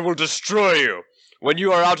 "I will destroy you. When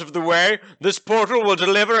you are out of the way, this portal will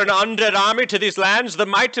deliver an undead army to these lands, the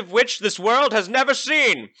might of which this world has never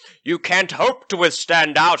seen. You can't hope to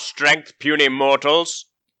withstand our strength, puny mortals."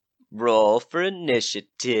 Roll for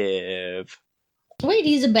initiative. Wait,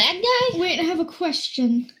 he's a bad guy? Wait, I have a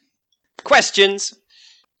question. Questions?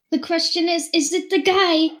 The question is it the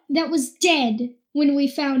guy that was dead when we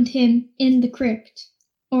found him in the crypt?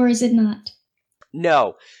 Or is it not?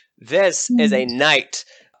 No, this is a knight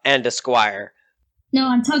and a squire. No,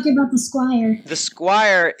 I'm talking about the squire. The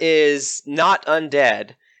squire is not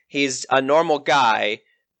undead. He's a normal guy,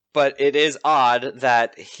 but it is odd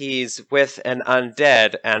that he's with an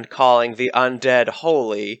undead and calling the undead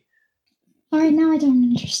holy. Alright, now I don't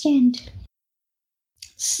understand.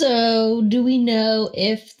 So, do we know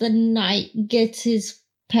if the knight gets his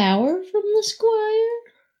power from the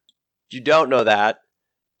squire? You don't know that,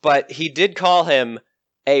 but he did call him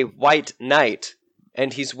a white knight,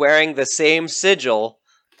 and he's wearing the same sigil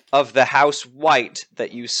of the House White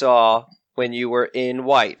that you saw when you were in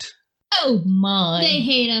White. Oh my. They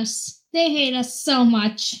hate us. They hate us so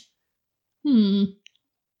much. Hmm.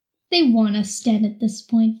 They want us dead at this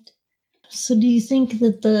point. So do you think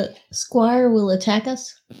that the squire will attack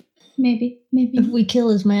us Maybe. if we kill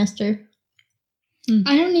his master?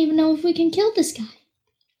 I don't even know if we can kill this guy.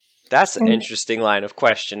 That's an interesting line of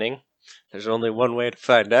questioning. There's only one way to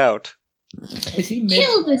find out. Is he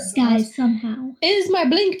Kill this guy somehow. Is my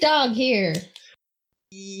blink dog here?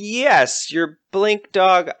 Yes, your blink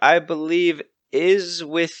dog, I believe, is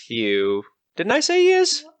with you. Didn't I say he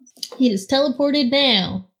is? He is teleported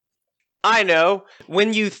now. I know.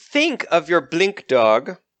 When you think of your blink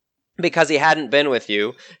dog, because he hadn't been with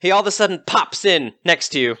you, he all of a sudden pops in next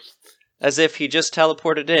to you, as if he just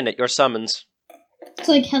teleported in at your summons. It's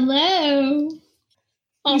like, hello.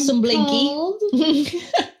 Awesome, You Blinky. called?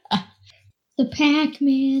 The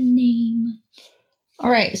Pac-Man name.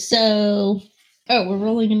 Alright, so... Oh, we're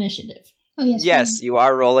rolling initiative. Oh, yes. Yes, you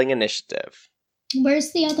are rolling initiative.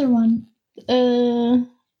 Where's the other one?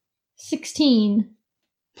 16.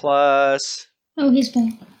 Plus... Oh, he's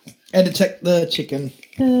back. I had to check the chicken.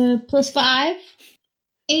 Plus 5?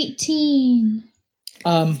 18.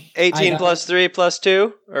 18 plus 3 plus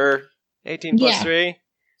 2? Or 18 plus Yeah. 3?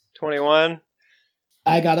 21?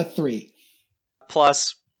 I got a 3.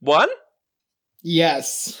 Plus 1?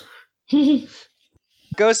 Yes.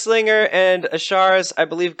 Ghostslinger and Ashar's, I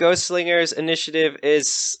believe Ghostslinger's initiative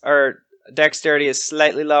or dexterity is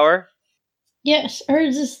slightly lower. Yes,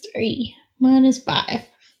 ours is 3. Mine is 5.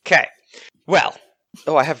 Okay. Well.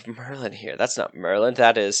 Oh, I have Merlin here. That's not Merlin.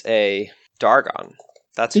 That is a Dargon.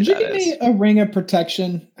 That's Did who you that give is. me a ring of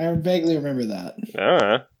protection? I vaguely remember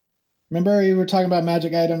that. Remember you were talking about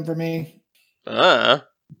magic item for me?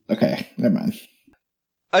 Okay, never mind.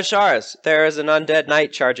 Asharis, there is an undead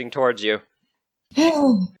knight charging towards you.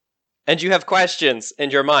 Oh. And you have questions in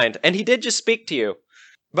your mind. And he did just speak to you.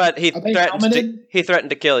 But he Are they threatened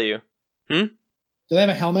to kill you. Do they have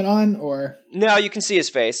a helmet on, or? No, you can see his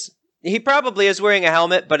face. He probably is wearing a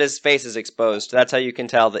helmet, but his face is exposed. That's how you can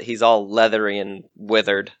tell that he's all leathery and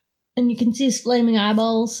withered. And you can see his flaming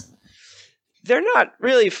eyeballs. They're not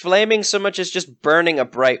really flaming so much as just burning a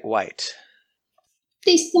bright white.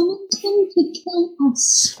 They summoned him to kill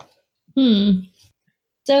us.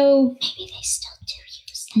 So, Maybe they still do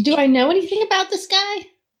use that. do I know anything about this guy?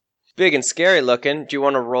 Big and scary looking. Do you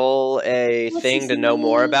want to roll a What's thing his to know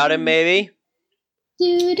more about him, maybe?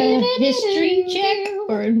 A history check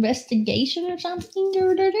or investigation or something?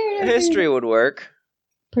 History would work.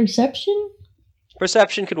 Perception?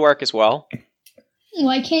 Perception could work as well.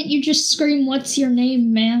 Why can't you just scream, "What's your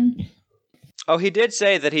name, man?" Oh, he did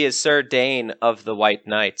say that he is Sir Dane of the White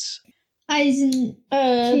Knights. I didn't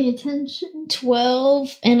pay Uh, attention.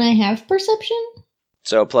 12, and I have perception?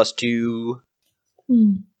 So plus 2,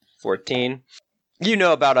 14. You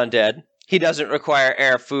know about undead. He doesn't require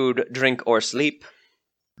air, food, drink, or sleep.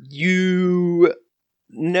 You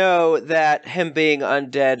know that him being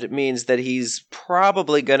undead means that he's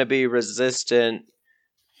probably going to be resistant.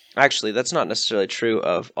 Actually, that's not necessarily true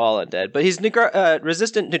of all undead, but he's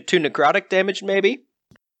resistant to necrotic damage, maybe.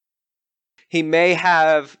 He may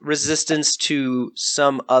have resistance to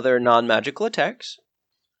some other non-magical attacks.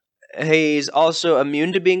 He's also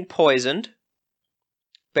immune to being poisoned,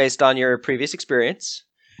 based on your previous experience.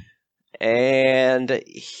 And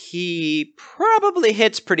he probably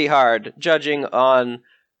hits pretty hard, judging on,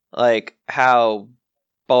 like, how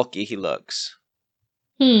bulky he looks.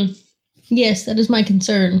 Yes, that is my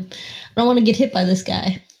concern. I don't want to get hit by this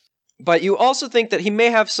guy. But you also think that he may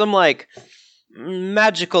have some, like,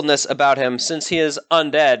 magicalness about him, since he is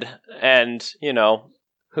undead, and, you know,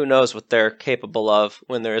 who knows what they're capable of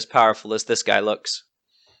when they're as powerful as this guy looks.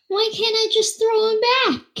 Why can't I just throw him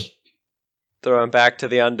back? Throw him back to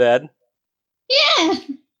the undead? Yeah.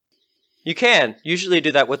 You can. Usually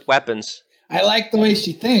do that with weapons. I like the way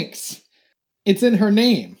she thinks. It's in her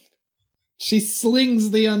name. She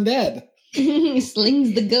slings the undead.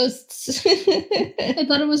 Slings the ghosts. I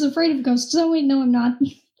thought I was afraid of ghosts. Oh wait, no, I'm not.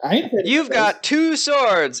 I ain't afraid of You've ghosts. got 2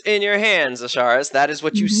 swords in your hands, Asharis. That is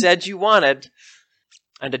what you said you wanted.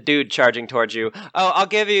 And a dude charging towards you. Oh, I'll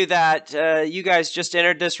give you that. You guys just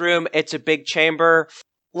entered this room. It's a big chamber.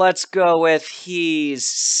 Let's go with he's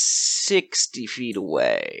 60 feet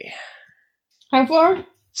away. How far?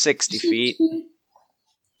 60 feet.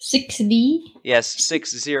 6D. Yes,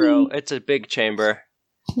 60. It's a big chamber.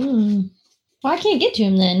 Well, I can't get to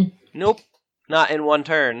him then. Nope, not in one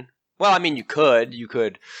turn. Well, I mean, you could. You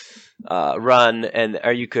could run,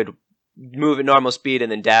 or you could move at normal speed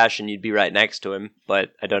and then dash, and you'd be right next to him.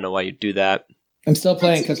 But I don't know why you'd do that. I'm still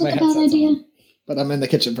playing That's because my a bad headset's idea. on. But I'm in the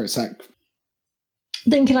kitchen for a sec.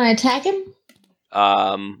 Then can I attack him?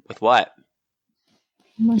 With what?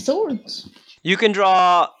 My swords. You can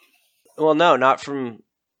draw. Well, no, not from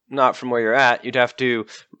where you're at. You'd have to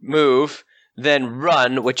move, then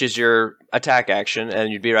run, which is your attack action,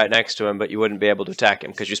 and you'd be right next to him, but you wouldn't be able to attack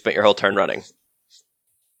him because you spent your whole turn running.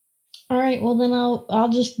 All right. Well, then I'll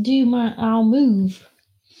just do I'll move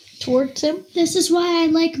towards him. This is why I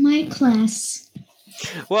like my class.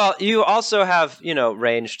 Well, you also have,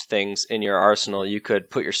 ranged things in your arsenal. You could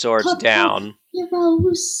put your swords Couple down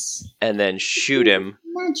Heroes. and then shoot him.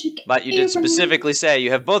 Magic. But you did arrows. specifically say you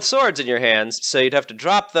have both swords in your hands, so you'd have to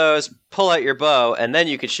drop those, pull out your bow, and then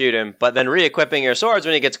you could shoot him. But then re-equipping your swords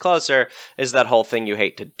when he gets closer is that whole thing you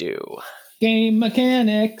hate to do. Game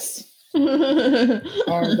mechanics are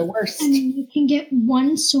the worst. And you can get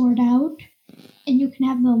one sword out, and you can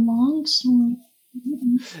have the long sword.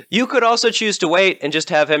 You could also choose to wait and just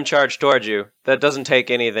have him charge towards you. That doesn't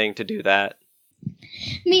take anything to do that.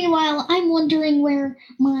 Meanwhile, I'm wondering where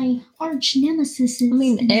my arch nemesis is. I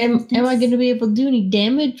mean, in all am I this. going to be able to do any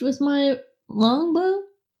damage with my longbow?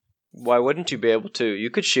 Why wouldn't you be able to? You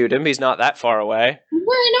could shoot him. He's not that far away. I'm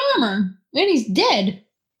wearing armor, and he's dead.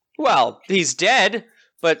 Well, he's dead,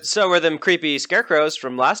 but so were them creepy scarecrows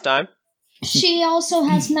from last time. She also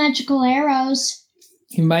has magical arrows.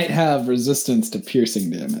 He might have resistance to piercing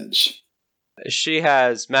damage. She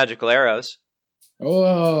has magical arrows.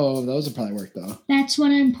 Oh, those would probably work though. That's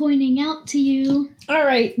what I'm pointing out to you. All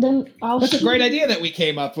right, then I'll That's a shoot. great idea that we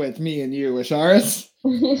came up with, me and you, Asharis.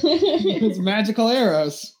 It's magical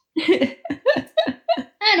arrows. I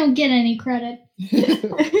don't get any credit.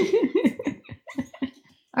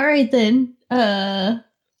 All right then. I'll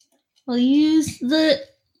use the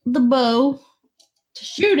bow to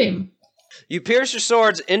shoot him. You pierce your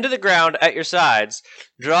swords into the ground at your sides,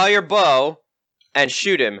 draw your bow, and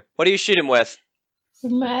shoot him. What do you shoot him with? The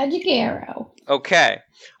magic arrow. Okay.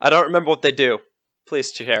 I don't remember what they do.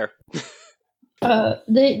 Please share.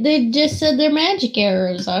 They just said they're magic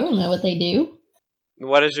arrows. I don't know what they do.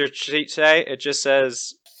 What does your sheet say? It just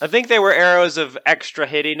says... I think they were arrows of extra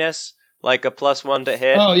hittiness, like a +1 to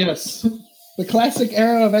hit. Oh, yes. The classic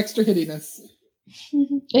arrow of extra hittiness.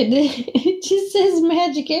 It just says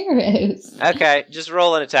magic arrows. Okay, just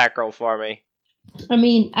roll an attack roll for me. I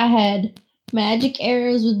mean, I had magic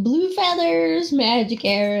arrows with blue feathers, magic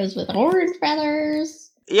arrows with orange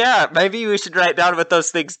feathers. Yeah, maybe we should write down what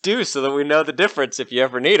those things do so that we know the difference if you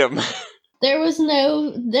ever need them. There was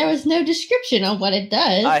no description on what it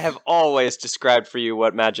does. I have always described for you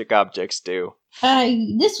what magic objects do.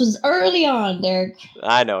 This was early on, Derek.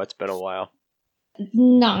 I know, it's been a while.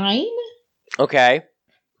 9 Okay.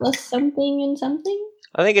 plus something and something?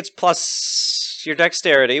 I think it's plus your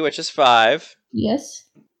dexterity, which is 5, Yes.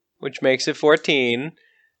 which makes it 14.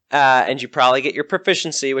 And you probably get your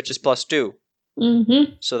proficiency, which is plus 2.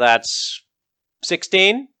 Mm-hmm. So that's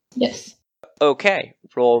 16? Yes. Okay.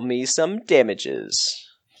 Roll me some damages.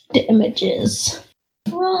 Damages.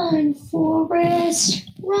 Run, Forrest,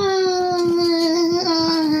 run!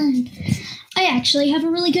 I actually have a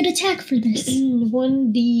really good attack for this.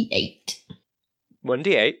 1d8.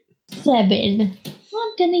 1d8. 7.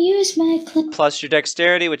 I'm gonna use my clip. Plus your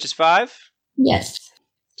dexterity, which is 5. Yes.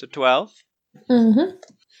 So 12. Uh-huh.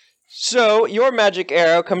 So your magic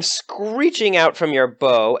arrow comes screeching out from your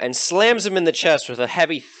bow and slams him in the chest with a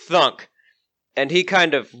heavy thunk. And he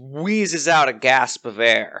kind of wheezes out a gasp of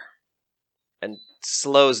air and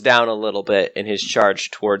slows down a little bit in his charge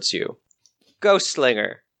towards you. Ghost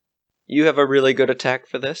Slinger, you have a really good attack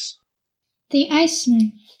for this? The ice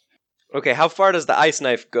knife. Okay, how far does the ice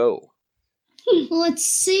knife go? Let's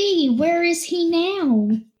see. Where is he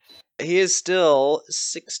now? He is still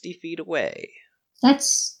 60 feet away.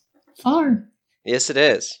 That's far. Yes, it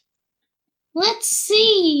is. Let's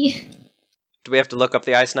see. Do we have to look up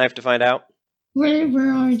the ice knife to find out?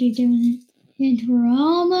 We're already doing it. And we're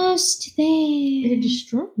almost there. You're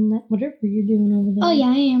destroying that, whatever you're doing over there. Oh yeah,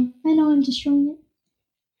 I am. I know I'm destroying it.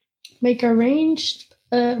 Make our range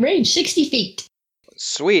 60 feet.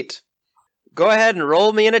 Sweet. Go ahead and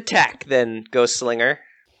roll me an attack then, Ghost Slinger.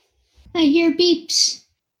 I hear beeps.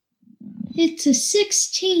 It's a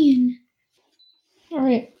 16.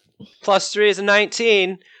 Alright. Plus 3 is a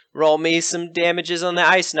 19. Roll me some damages on the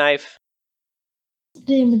ice knife.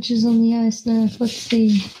 Damages on the ice knife. Let's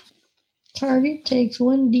see. Target takes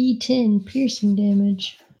 1d10 piercing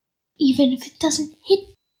damage. Even if it doesn't hit,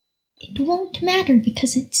 it won't matter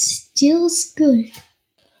because it still's good.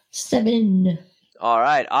 7.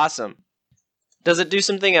 Alright, awesome. Does it do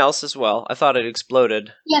something else as well? I thought it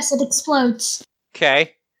exploded. Yes, it explodes.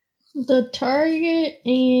 Okay. The target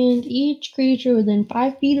and each creature within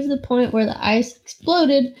 5 feet of the point where the ice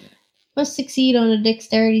exploded must succeed on a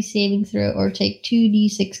dexterity saving throw or take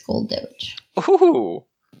 2d6 cold damage. Ooh.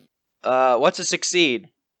 What's a succeed?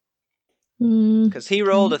 Because he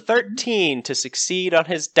rolled a 13 to succeed on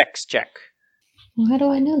his dex check. How do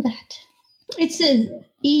I know that? It says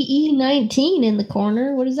EE19 in the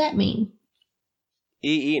corner. What does that mean?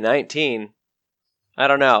 EE19. I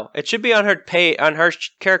don't know. It should be on her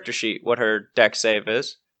character sheet what her dex save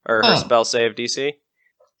is. Or her spell save DC.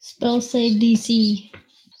 Spell save DC.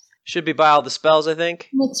 Should be by all the spells, I think.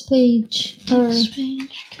 Next page. Next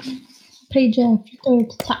page. Page after, third,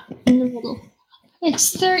 top, in the middle.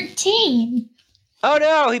 It's 13. Oh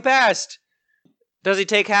no, he passed! Does he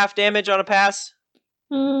take half damage on a pass?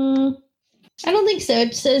 I don't think so.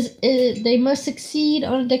 It says they must succeed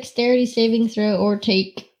on a dexterity saving throw or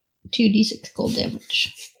take 2d6 cold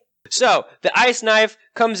damage. So, the ice knife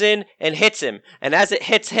comes in and hits him, and as it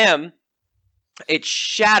hits him, it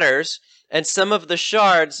shatters, and some of the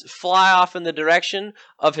shards fly off in the direction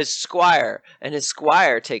of his squire, and his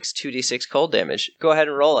squire takes 2d6 cold damage. Go ahead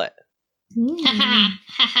and roll it.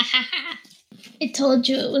 I told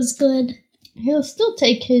you it was good. He'll still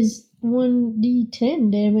take his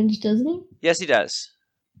 1d10 damage, doesn't he? Yes, he does.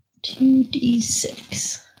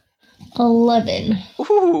 2d6. 11.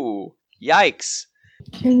 Ooh, yikes.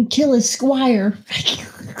 And kill his squire.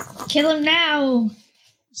 Kill him now.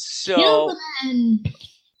 So, Kill the man.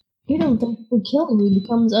 You don't think if we kill him, he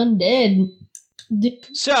becomes undead.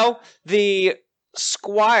 So, the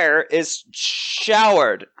squire is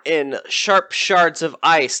showered in sharp shards of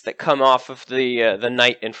ice that come off of the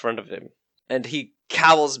knight in front of him. And he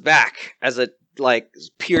cowls back as it,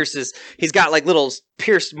 pierces. He's got, little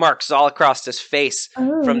pierced marks all across his face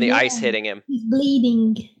from the ice hitting him. He's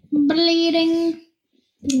bleeding. Bleeding.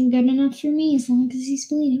 Good enough for me as long as he's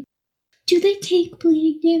bleeding. Do they take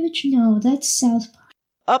bleeding damage? No, that's South Park.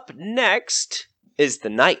 Up next is the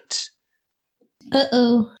knight.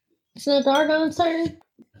 Uh-oh. It's not Dargon's turn?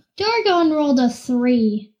 Dargon rolled a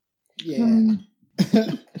 3. Yeah.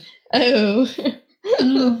 Oh.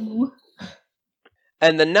 Oh.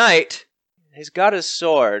 And the knight, he's got his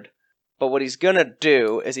sword, but what he's gonna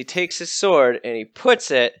do is he takes his sword and he puts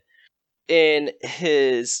it in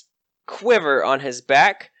his quiver on his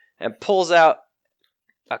back and pulls out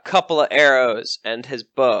a couple of arrows and his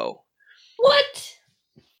bow. What?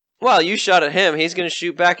 Well, you shot at him, he's gonna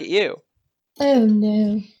shoot back at you. Oh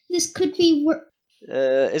no. This could be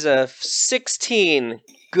Is a 16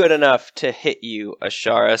 good enough to hit you,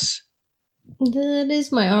 Asharis? That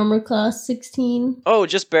is my armor class 16. Oh,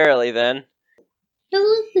 just barely then. I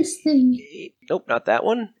love this thing. Nope, not that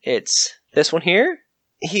one. It's this one here.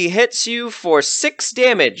 He hits you for 6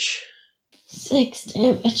 damage. 6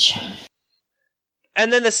 damage.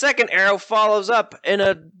 And then the second arrow follows up in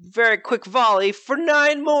a very quick volley for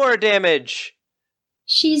 9 more damage.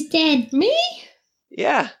 She's dead. Me?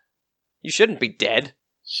 Yeah. You shouldn't be dead.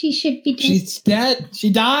 She should be dead. She's dead.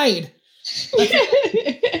 She died.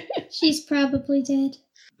 She's probably dead.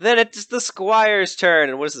 Then it's the squire's turn.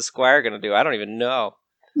 And what is the squire going to do? I don't even know.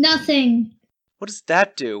 Nothing. What does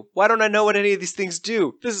that do? Why don't I know what any of these things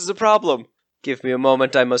do? This is a problem. Give me a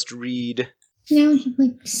moment, I must read. Now I have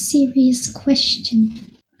like serious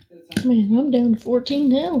question. Man, I'm down to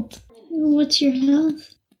 14 health. What's your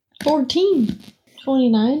health? 14.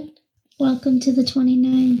 29. Welcome to the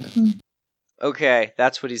 29 Club. Okay,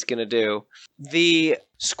 that's what he's gonna do. The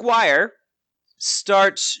squire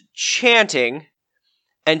starts chanting,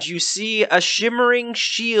 and you see a shimmering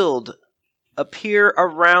shield appear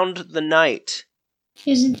around the knight.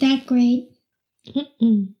 Isn't that great?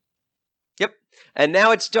 Mm-mm. Yep, and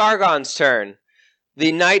now it's Dargon's turn.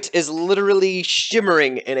 The knight is literally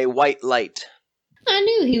shimmering in a white light. I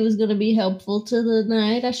knew he was going to be helpful to the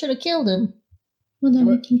knight. I should have killed him. Well, then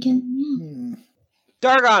we can kill him now.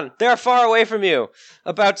 Dargon, they're far away from you.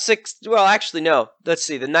 About 6... Well, actually, no. Let's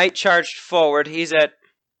see. The knight charged forward. He's at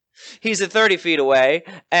 30 feet away.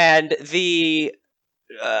 And the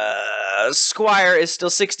squire is still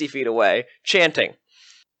 60 feet away, chanting.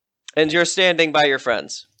 And you're standing by your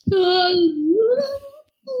friends.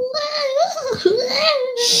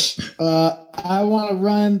 I want to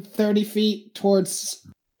run 30 feet towards...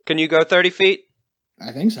 Can you go 30 feet?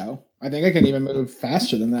 I think so. I think I can even move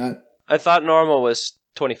faster than that. I thought normal was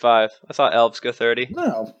 25. I thought elves go 30.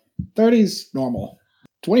 No, 30's normal.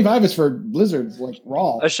 25 is for blizzards, like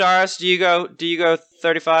raw. Asharis, do you go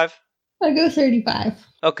 35? I go 35.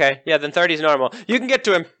 Okay, yeah, then 30 is normal. You can get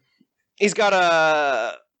to him. He's got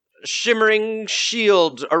a shimmering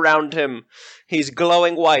shield around him. He's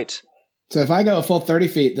glowing white. So if I go a full 30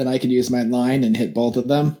 feet, then I can use my line and hit both of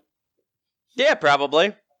them? Yeah, probably.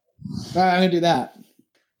 All right, I'm going to do that.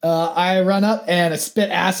 I run up and I spit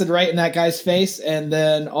acid right in that guy's face, and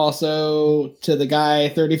then also to the guy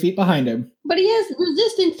 30 feet behind him. But he has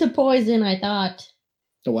resistance to poison, I thought.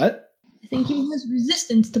 The what? I think he has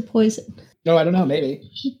resistance to poison. No, I don't know, maybe.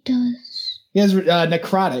 He does. He has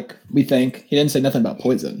necrotic, we think. He didn't say nothing about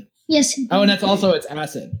poison. Yes. He Oh, and does. that's also its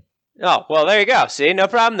acid. Oh, well, there you go. See, no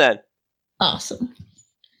problem then. Awesome.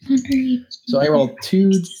 So I rolled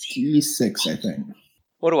 2d6, I think.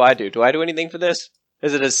 What do I do? Do I do anything for this?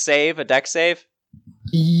 Is it a deck save?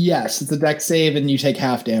 Yes, it's a deck save, and you take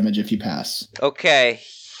half damage if you pass. Okay,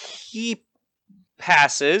 he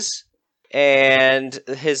passes, and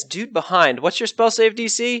his dude behind... What's your spell save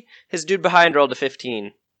DC? His dude behind rolled a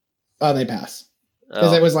 15. Oh, they pass.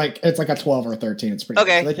 Because Oh. it's like a 12 or a 13. It's pretty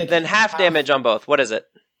Okay, good. So they take then half damage on both. What is it?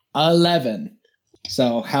 11.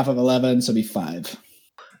 So half of 11, so it'd be 5.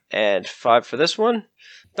 And 5 for this one.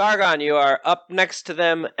 Dargon, you are up next to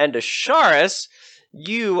them, and Asharis,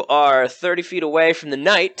 you are 30 feet away from the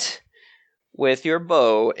knight with your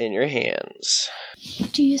bow in your hands.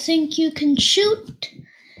 Do you think you can shoot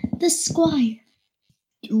the squire?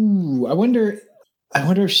 Ooh, I wonder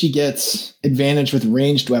if she gets advantage with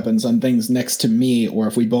ranged weapons on things next to me, or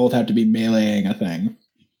if we both have to be meleeing a thing.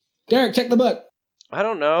 Derek, check the book. I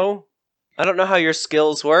don't know. I don't know how your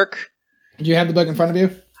skills work. Do you have the book in front of you?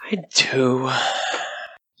 I do.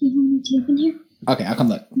 Do you want me to open here? Okay, I'll come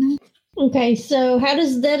look. Okay, so how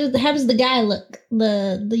does the guy look?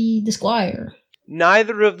 The squire.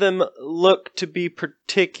 Neither of them look to be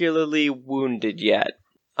particularly wounded yet.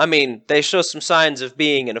 I mean, they show some signs of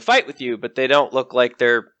being in a fight with you, but they don't look like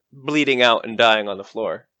they're bleeding out and dying on the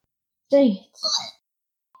floor. Dang.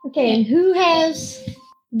 Okay, and who has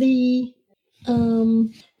the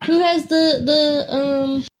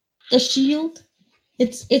shield?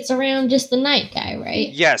 It's around just the knight guy, right?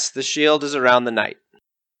 Yes, the shield is around the knight.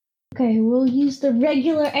 Okay, we'll use the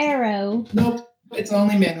regular arrow Nope, it's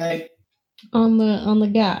only melee. on the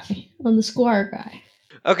guy, on the squire guy.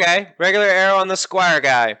 Okay, regular arrow on the squire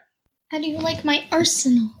guy. How do you like my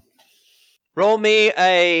arsenal? Roll me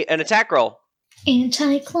an attack roll.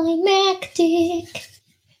 Anticlimactic.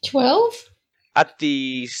 12? At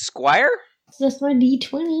the squire? So that's my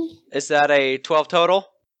D20. Is that a 12 total?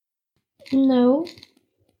 No.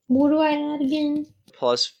 What do I add again?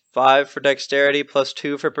 Plus 5 for dexterity, plus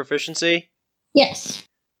 2 for proficiency? Yes.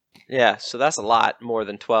 Yeah, so that's a lot more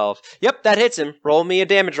than 12. Yep, that hits him. Roll me a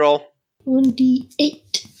damage roll.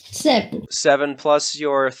 1d8. 7. 7 plus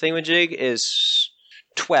your thingamajig is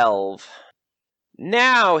 12.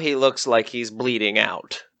 Now he looks like he's bleeding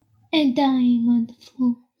out. and dying on the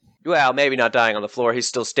floor. Well, maybe not dying on the floor. He's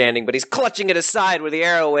still standing, but he's clutching at his side where the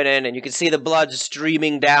arrow went in, and you can see the blood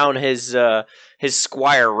streaming down his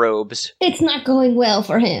squire robes. It's not going well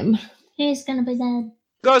for him. He's gonna be dead.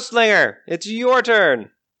 Ghostslinger, it's your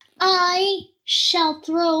turn. I shall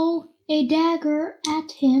throw a dagger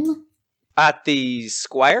at him. At the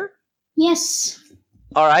squire? Yes.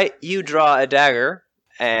 All right, you draw a dagger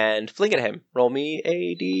and fling it at him. Roll me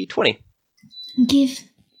a d20. Give.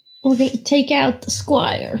 Okay, take out the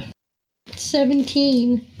squire.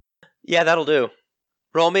 17. Yeah, that'll do.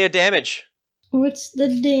 Roll me a damage. What's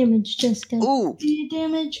the damage, Jessica? Ooh, The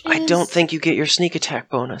damage is I don't think you get your sneak attack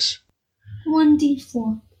bonus.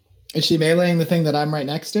 1d4. Is she meleeing the thing that I'm right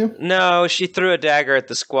next to? No, she threw a dagger at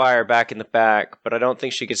the squire back in the back, but I don't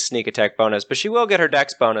think she gets sneak attack bonus. But she will get her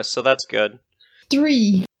dex bonus, so that's good.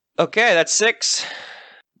 3. Okay, that's 6.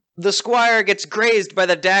 The squire gets grazed by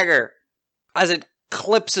the dagger as it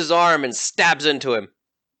clips his arm and stabs into him.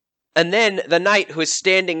 And then the knight who is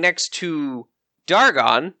standing next to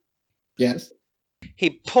Dargon, Yes. he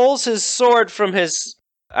pulls his sword from his...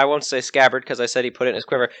 I won't say scabbard because I said he put it in his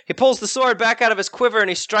quiver. He pulls the sword back out of his quiver and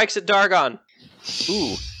he strikes at Dargon.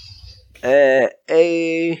 Ooh.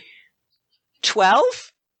 A 12?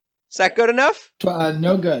 Is that good enough?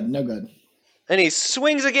 No good. No good. And he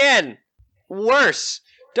swings again. Worse.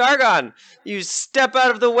 Dargon, you step out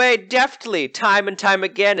of the way deftly, time and time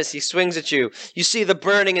again as he swings at you. You see the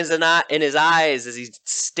burning in his eyes as he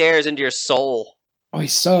stares into your soul. Oh,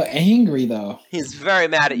 he's so angry, though. He's very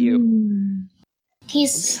mad at you.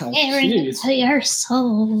 He's Oh, staring jeez. into your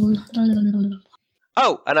soul.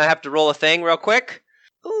 Oh, and I have to roll a thing real quick.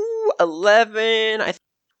 Ooh, 11.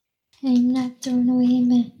 I'm not throwing away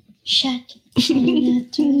my shot. I'm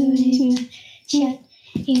not throwing away my shot.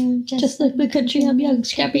 You Just like the country, I'm young,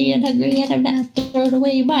 scrappy, and hungry, and I'm not thrown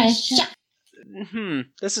away by a shot.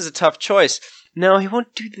 This is a tough choice. No, he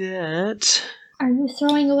won't do that. Are you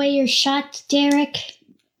throwing away your shot, Derek?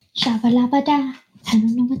 Shabba-labba-da. I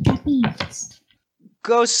don't know what that means.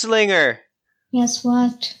 Ghostslinger, Guess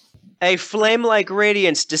what? a flame-like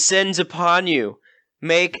radiance descends upon you.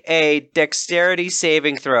 Make a dexterity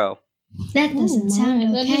saving throw. That doesn't sound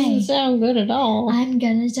okay. That doesn't sound good at all. I'm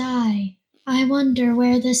gonna die. I wonder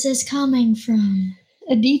where this is coming from.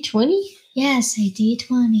 A D20? Yes, a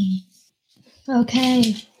d20.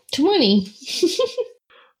 Okay. 20.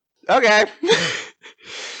 Okay.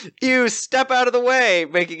 You step out of the way,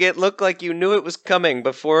 making it look like you knew it was coming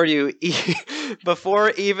before before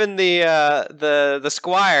even the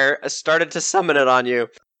squire started to summon it on you.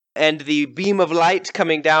 And the beam of light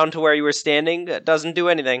coming down to where you were standing doesn't do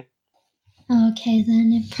anything. Okay,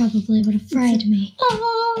 then it probably would have fried me.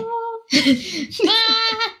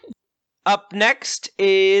 Up next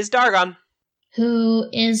is Dargon. Who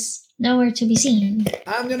is nowhere to be seen.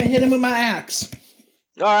 I'm gonna hit him with my axe.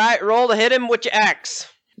 All right, roll to hit him with your axe.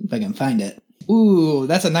 If I can find it. Ooh,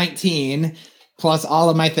 that's a 19 plus all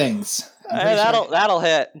of my things. Hey, that'll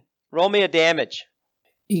hit. Roll me a damage.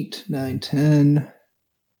 8, 9, 10,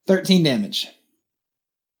 13 damage.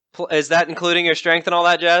 Is that including your strength and all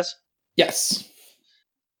that jazz? Yes.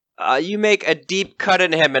 You make a deep cut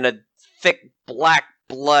in him, and a thick black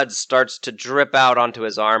blood starts to drip out onto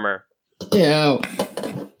his armor. Ew.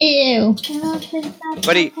 Ew.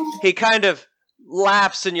 But he kind of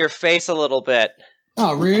laughs in your face a little bit.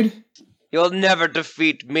 Oh, rude. You'll never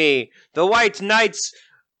defeat me. The White Knights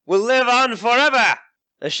will live on forever.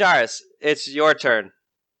 Asharis, it's your turn.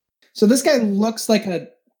 So this guy looks like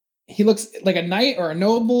he looks like a knight or a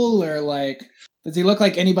noble, or like, does he look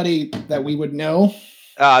like anybody that we would know?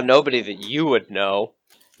 Nobody that you would know.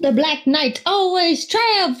 The Black Knight always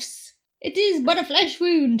triumphs. It is but a flesh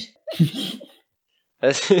wound.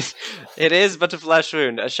 It is but a flesh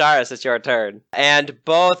wound. Asharis, it's your turn. And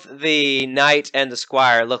both the knight and the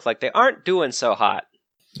squire look like they aren't doing so hot.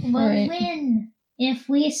 We'll Alright. win if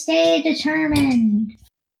we stay determined.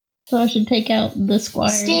 So I should take out the squire.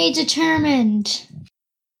 Stay determined.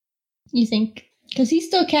 You think? Because he's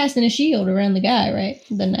still casting a shield around the guy, right?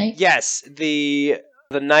 The knight? Yes, the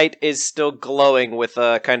knight is still glowing with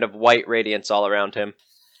a kind of white radiance all around him.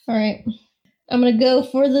 Alright. I'm gonna go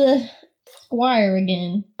for the squire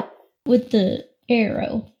again with the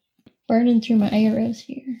arrow. Burning through my arrows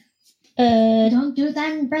here. Don't do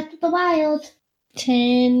that in Breath of the Wild.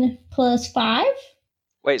 10 plus 5?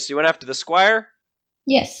 Wait, so you went after the squire?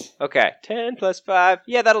 Yes. Okay, 10 plus 5.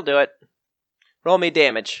 Yeah, that'll do it. Roll me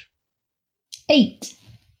damage. 8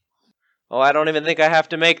 Oh, I don't even think I have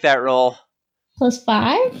to make that roll. plus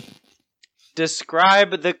 5?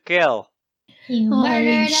 Describe the kill. You murdered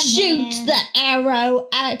I a shoot man. the arrow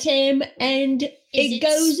at him, and it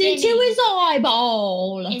goes into spinning? his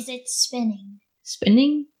eyeball. Is it spinning?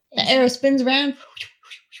 Spinning? The Is arrow spins around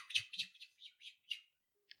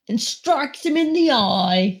and strikes him in the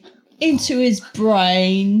eye, into his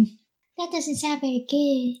brain. That doesn't sound very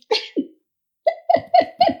good.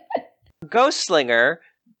 Ghostslinger,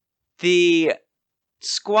 the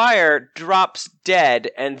squire drops dead,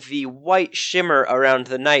 and the white shimmer around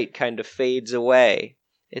the night kind of fades away.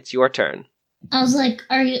 It's your turn. I was like,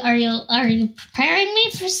 are you preparing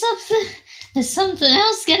me for something? Is something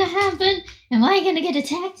else gonna happen? Am I gonna get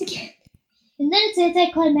attacked again? And then it's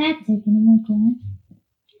anticlimactic, and I'm like, what?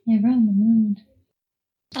 You're on the moon.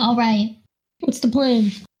 Alright, What's the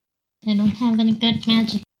plan? I don't have any good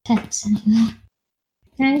magic attacks anymore.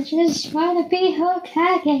 I just wanna be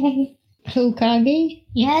Hokage. Hokage?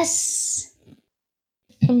 Yes.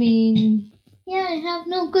 I mean, Yeah, I have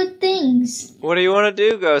no good things. What do you want to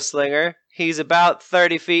do, Ghostslinger? He's about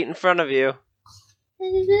 30 feet in front of you.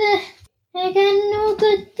 I got no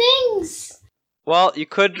good things. Well, you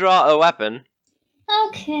could draw a weapon,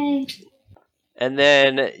 Okay. and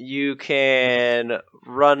then you can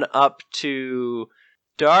run up to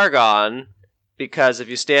Dargon, because if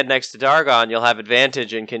you stand next to Dargon, you'll have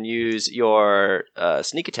advantage and can use your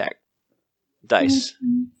sneak attack dice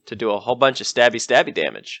to do a whole bunch of stabby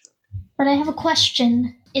damage. But I have a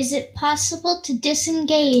question. Is it possible to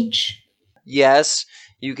disengage? Yes,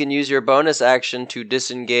 you can use your bonus action to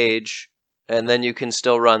disengage, and then you can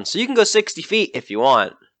still run. So you can go 60 feet if you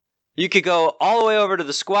want. You could go all the way over to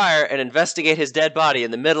the squire and investigate his dead body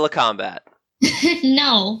in the middle of combat.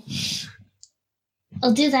 No.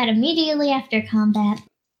 I'll do that immediately after combat.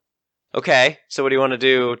 Okay, so what do you want to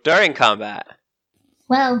do during combat?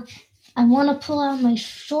 Well, I want to pull out my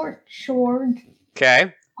short sword.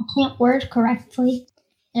 Okay. I can't word correctly.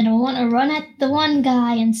 And I want to run at the one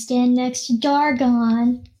guy and stand next to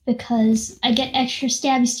Dargon because I get extra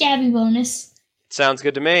stabby bonus. Sounds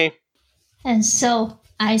good to me. And so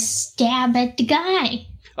I stab at the guy.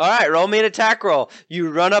 Alright, roll me an attack roll. You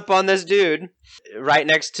run up on this dude right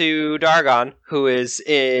next to Dargon, who is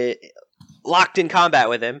locked in combat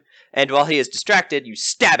with him, and while he is distracted, you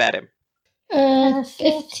stab at him.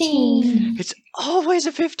 15. It's always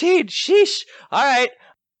a 15. Sheesh. Alright.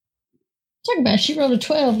 Talk about it, she rolled a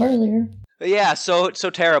 12 earlier. Yeah, so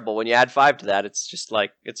terrible. When you add 5 to that, it's just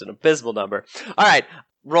like, it's an abysmal number. Alright,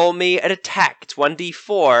 roll me an attack. It's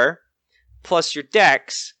 1d4 plus your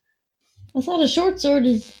dex. I thought a short sword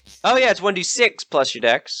is Oh yeah, it's 1d6 plus your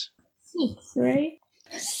dex. 6, right?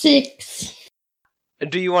 6.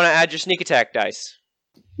 Do you want to add your sneak attack dice?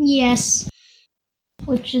 Yes.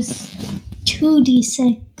 Which is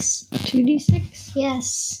 2d6. 2d6?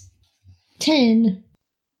 Yes. 10.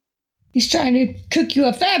 He's trying to cook you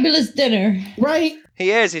a fabulous dinner. Right?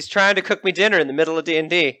 He is. He's trying to cook me dinner in the middle of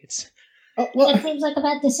D&D. It's Oh, well, That seems like a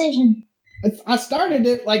bad decision. I started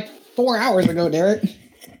it like 4 hours ago, Derek.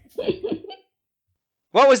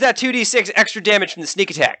 What was that 2d6 extra damage from the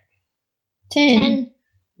sneak attack? 10. And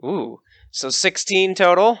Ooh, so 16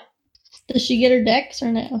 total, Does she get her dex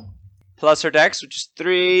or no? plus her dex, which is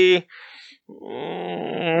 3.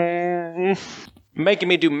 Making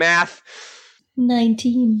me do math.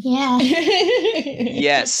 19. yeah.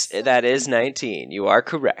 Yes, that is 19. You are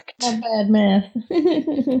correct. Not bad math. I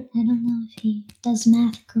don't know if he does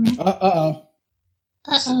math correct. Uh-oh.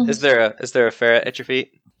 Uh-oh. Is there a ferret at your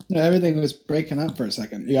feet? No, everything was breaking up for a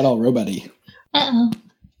second. You got all robot-y. Uh-oh.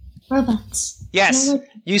 Robots. Yes. No, look.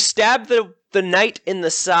 You stab the knight in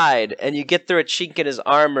the side, and you get through a chink in his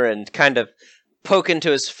armor and kind of poke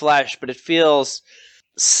into his flesh, but it feels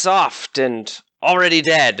soft and already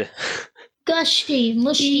dead. Gushy,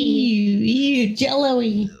 mushy. Ew,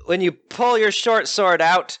 jello-y. When you pull your short sword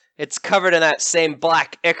out, it's covered in that same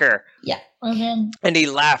black ichor, Well then, and he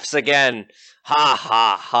laughs again. Ha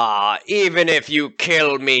ha ha, even if you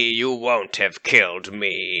kill me, you won't have killed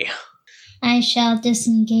me. I shall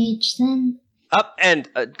disengage then. Up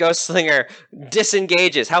and Ghostslinger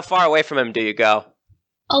disengages. How far away from him do you go?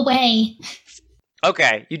 Away.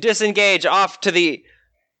 Okay, you disengage off to the...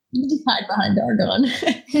 You just hide behind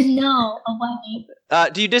Dargon. No, away.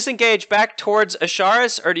 do you disengage back towards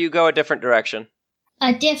Asharis, or do you go a different direction?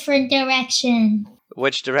 A different direction.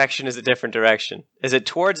 Which direction is a different direction? Is it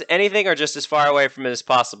towards anything, or just as far away from it as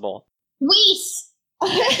possible? Weiss!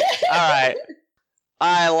 Alright.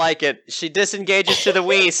 I like it. She disengages to the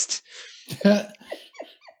west,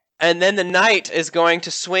 and then the knight is going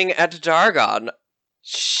to swing at Dargon.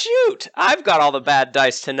 Shoot! I've got all the bad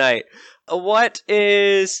dice tonight. What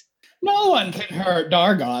is... No one can hurt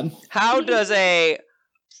Dargon. How does a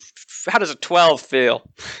 12 feel?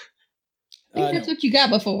 I think that's No. what you got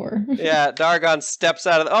before. Yeah, Dargon steps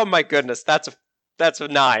out of oh my goodness, that's a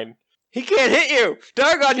 9. He can't hit you!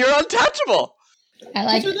 Dargon, you're untouchable! I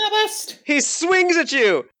like Do the best. He swings at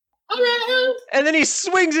you! Around, And then he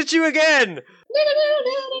swings at you again!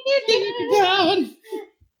 down.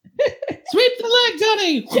 Sweep the leg,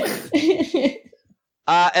 Johnny.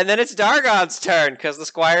 And then it's Dargon's turn, because the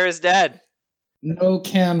squire is dead. No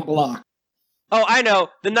can block. Oh, I know.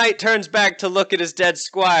 The knight turns back to look at his dead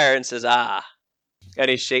squire and says, ah. And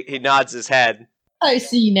he nods his head. I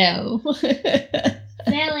see now.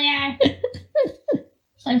 Failure.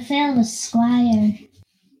 I failed the squire.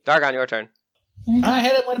 Dargon, your turn. I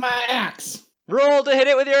hit it with my axe. Roll to hit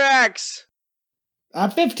it with your axe!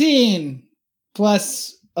 15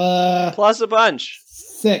 plus Plus a bunch.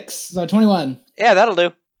 6, so 21. Yeah, that'll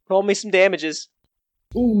do. Roll me some damages.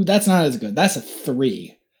 Ooh, that's not as good. That's a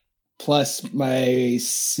 3 plus my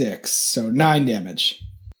 6, so 9 damage.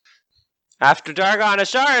 After Dargon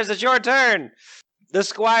Ashars, it's your turn! The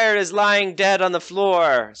squire is lying dead on the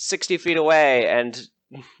floor, 60 feet away, and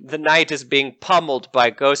the knight is being pummeled by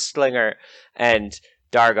Ghostslinger and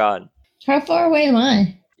Dargon. How far away am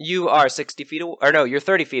I? You are 60 feet away. Or no, you're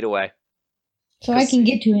 30 feet away. So I can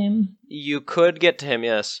get to him. You could get to him,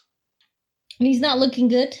 yes. And he's not looking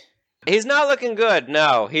good. He's not looking good,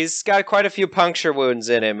 no. He's got quite a few puncture wounds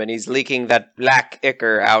in him, and he's leaking that black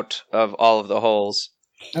ichor out of all of the holes.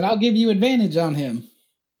 And I'll give you advantage on him.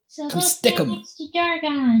 So Come go stick stand 'em. next to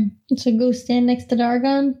Dargon. So go stand next to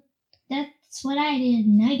Dargon. That's what I did,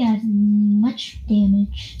 and I got much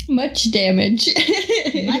damage. Much damage.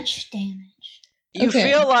 Much damage. You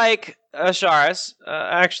Okay. feel like Asharis.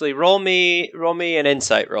 Actually, roll me an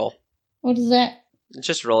insight roll. What is that?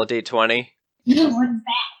 Just roll a d20. What is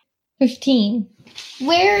 15. that?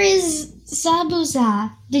 Where is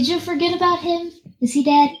Zabuza? Did you forget about him? Is he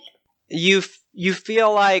dead? You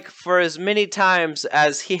feel like for as many times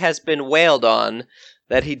as he has been wailed on,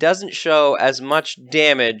 that he doesn't show as much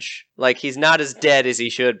damage. Like he's not as dead as he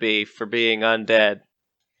should be for being undead.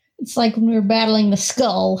 It's like when we were battling the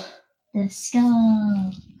skull. The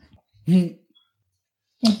skull. Hmm.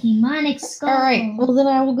 The demonic skull. Alright, well then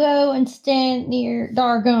I will go and stand near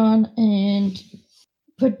Dargon and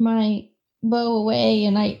put my bow away,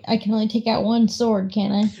 and I can only take out one sword,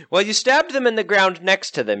 can I? Well, you stabbed them in the ground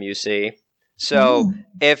next to them, you see. So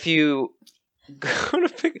if you go to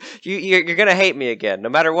pick, you're gonna hate me again. No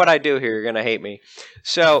matter what I do here, you're gonna hate me.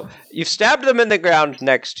 So you've stabbed them in the ground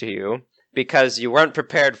next to you because you weren't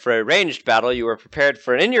prepared for a ranged battle. You were prepared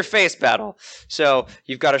for an in-your-face battle. So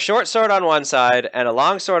you've got a short sword on one side and a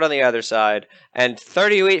long sword on the other side, and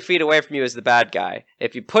 38 feet away from you is the bad guy.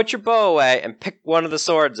 If you put your bow away and pick one of the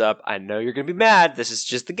swords up, I know you're gonna be mad. This is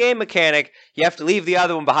just the game mechanic. You have to leave the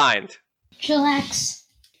other one behind. Chillax.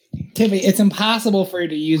 Tiffy, it's impossible for you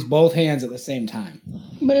to use both hands at the same time.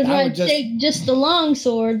 But if I I would just- take just the long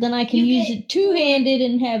sword, then I can You use get- it two-handed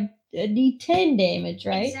and have a d10 damage,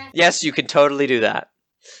 right? Exactly. Yes, you can totally do that.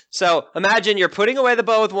 So imagine you're putting away the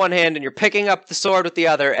bow with one hand and you're picking up the sword with the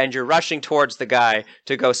other and you're rushing towards the guy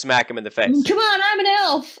to go smack him in the face. Come on, I'm an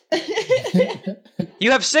elf.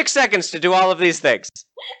 You have 6 seconds to do all of these things.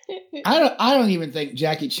 I don't even think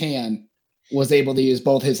Jackie Chan was able to use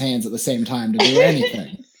both his hands at the same time to do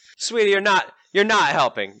anything. Sweetie, you're not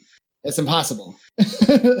helping. It's impossible.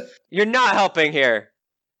 You're not helping here.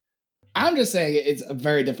 I'm just saying it's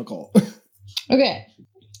very difficult. Okay,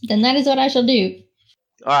 then that is what I shall do.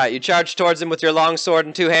 All right, you charge towards him with your long sword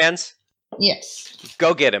in 2 hands. Yes.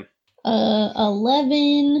 Go get him.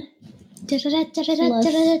 11.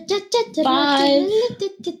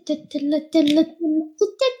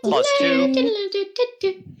 Plus 2.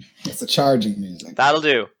 It's the charging music. That'll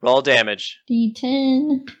do. Roll damage.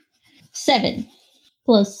 D10. 7.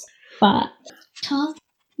 Plus 5. Talk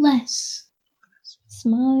less.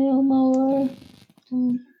 Smile more.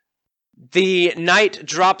 The knight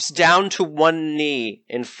drops down to one knee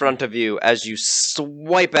in front of you as you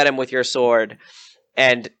swipe at him with your sword,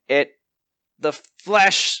 and the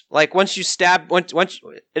flesh, like once you stab, once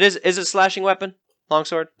is it a slashing weapon?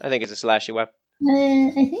 Longsword? I think it's a slashing weapon.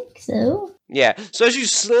 I think so. Yeah. So as you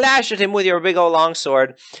slash at him with your big old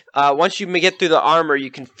longsword, once you get through the armor, you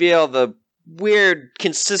can feel the weird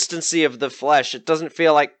consistency of the flesh. It doesn't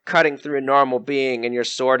feel like cutting through a normal being, and your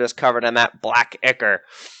sword is covered in that black ichor.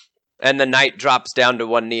 And the knight drops down to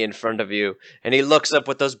one knee in front of you, and he looks up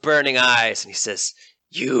with those burning eyes, and he says,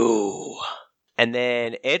 "You." And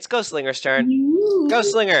then it's Ghostslinger's turn.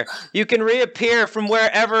 Ghostslinger, you can reappear from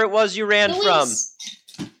wherever it was you ran from.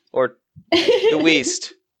 Or the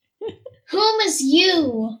west. Whom is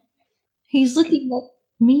you? He's looking at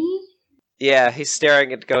me. Yeah, he's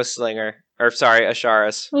staring at Ghostslinger. Or, sorry,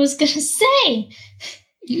 Asharis. I was gonna say,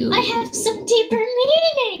 You. I have some deeper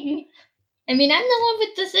meaning. I mean, I'm the one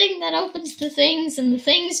with the thing that opens the things, and the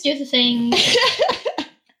things do the things.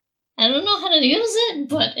 I don't know how to use it,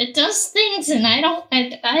 but it does things, and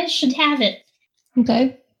I should have it.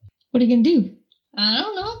 Okay. What are you gonna do? I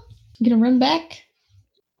don't know. You gonna run back?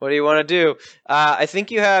 What do you want to do? I think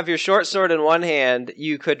you have your short sword in one hand.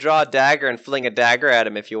 You could draw a dagger and fling a dagger at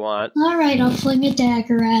him if you want. Alright, I'll fling a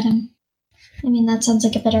dagger at him. I mean, that sounds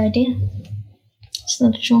like a better idea. So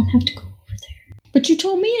that you won't have to go over there. But you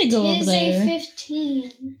told me to go It over is there. a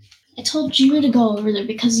 15. I told you to go over there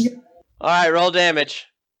because you're... Alright, roll damage.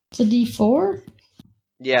 It's a D4?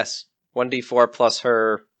 Yes. 1d4 plus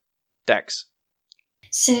her dex.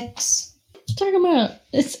 6. What you talking about?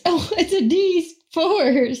 It's a D4.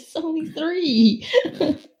 It's only 3.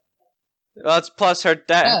 Well, it's plus her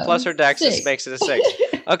plus her dex. 6. This makes it a 6.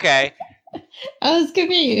 Okay. I was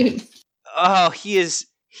confused. Oh, he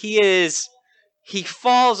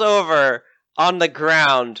falls over on the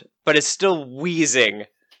ground, but is still wheezing.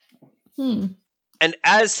 And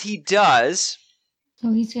as he does,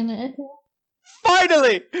 Oh, he's gonna attack.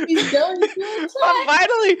 finally! He's going to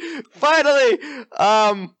attack. Finally!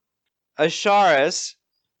 Asharis,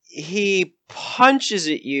 he punches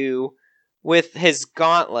at you with his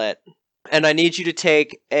gauntlet, and I need you to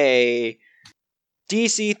take a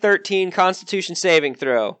DC 13 Constitution saving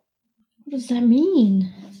throw. What does that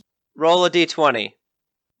mean? Roll a d20.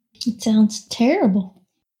 It sounds terrible.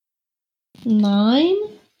 9?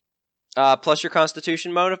 Plus your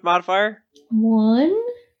Constitution modifier? 1?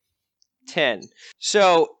 10.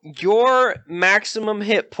 So your maximum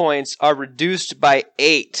hit points are reduced by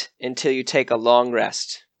 8 until you take a long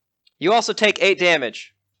rest. You also take 8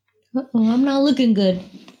 damage. Uh-oh, I'm not looking good.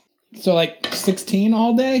 So like 16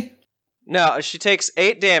 all day? No, she takes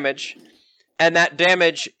 8 damage, and that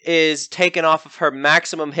damage is taken off of her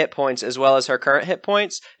maximum hit points as well as her current hit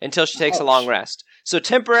points until she takes a long rest. So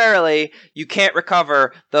temporarily, you can't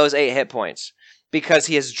recover those 8 hit points because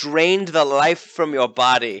he has drained the life from your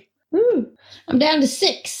body. Ooh, I'm down to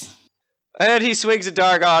 6. And he swings at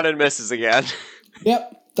Dargon and misses again.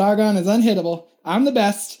 Yep, Dargon is unhittable. I'm the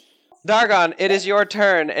best. Dargon, it is your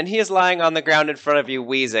turn, and he is lying on the ground in front of you,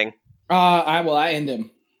 wheezing. I end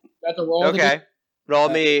him. Got to roll. Okay, roll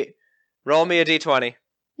me a d20.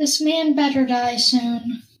 This man better die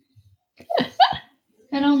soon.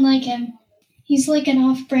 I don't like him. He's like an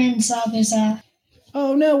off-brand Zabuza.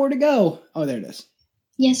 Oh no, where'd it go? Oh, there it is.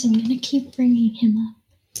 Yes, I'm gonna keep bringing him up.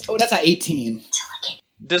 Oh, that's at 18.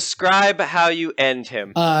 Describe how you end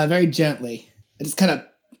him. Very gently. I just kind of,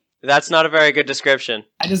 That's not a very good description.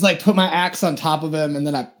 I just like put my axe on top of him and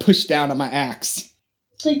then I push down on my axe.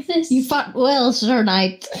 Like this. You fought well, Sir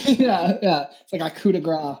Knight. yeah. It's like a coup de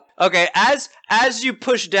grace. Okay, as you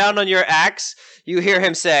push down on your axe, you hear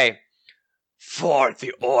him say, "For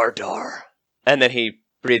the Order." And then he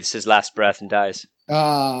breathes his last breath and dies.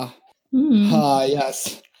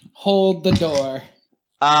 Yes. Hold the door.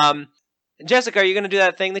 Jessica, are you going to do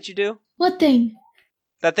that thing that you do? What thing?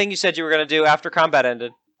 That thing you said you were going to do after combat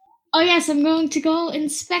ended. Oh yes, I'm going to go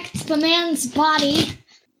inspect the man's body.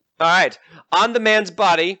 All right. On the man's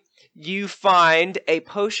body, you find a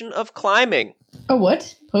potion of climbing. A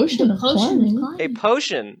what? Potion of climbing? A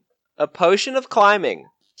potion of climbing.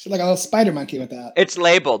 She's like a little spider monkey with that. It's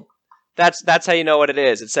labeled. That's how you know what it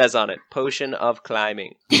is. It says on it, potion of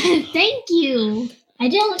climbing. Thank you. I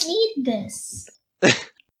don't need this.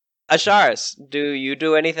 Asharis, do you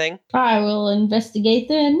do anything? I will investigate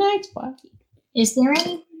the knight's body. Is there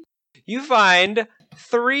any? You find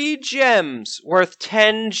 3 gems worth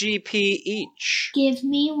 10 GP each. Give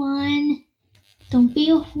me one. Don't be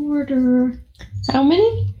a hoarder. How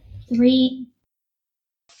many? 3.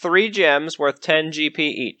 3 gems worth 10 GP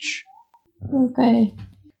each. Okay.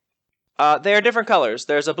 They are different colors.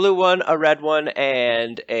 There's a blue one, a red one,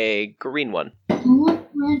 and a green one. I want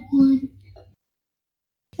red one.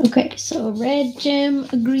 Okay, so a red gem,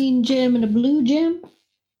 a green gem, and a blue gem.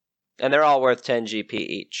 And they're all worth 10 GP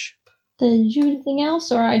each. Did you do anything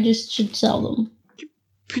else, or I just should sell them? You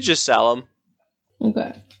could just sell them.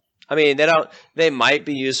 Okay. I mean, they might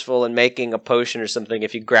be useful in making a potion or something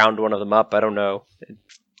if you ground one of them up. I don't know. It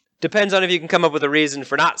depends on if you can come up with a reason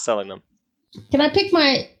for not selling them. Can I pick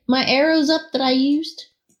my arrows up that I used?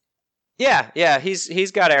 Yeah,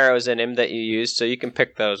 he's got arrows in him that you used, so you can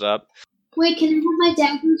pick those up. Wait, can I have my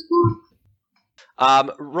daggers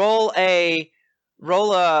back? Roll a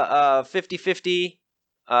 50-50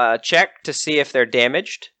 check to see if they're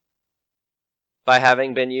damaged by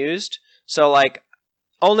having been used. So, like,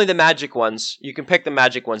 only the magic ones. You can pick the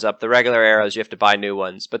magic ones up. The regular arrows, you have to buy new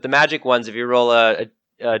ones. But the magic ones, if you roll a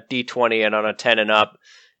a D20, and on a 10 and up,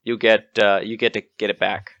 you get to get it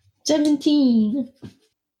back. 17.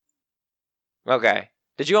 Okay.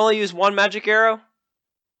 Did you only use one magic arrow?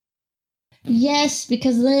 Yes,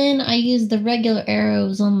 because then I used the regular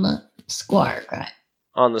arrows on the squire guy.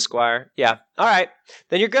 On the squire? Yeah. All right.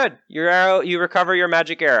 Then you're good. You recover your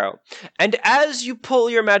magic arrow. And as you pull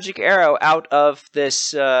your magic arrow out of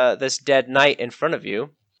this dead knight in front of you,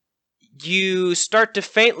 you start to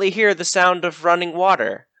faintly hear the sound of running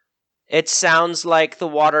water. It sounds like the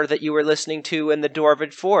water that you were listening to in the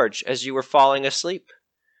Dwarven Forge as you were falling asleep.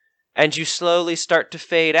 And you slowly start to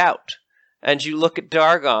fade out. And you look at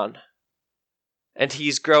Dargon. And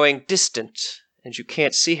he's growing distant. And you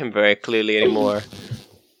can't see him very clearly anymore.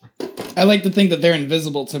 I like to think that they're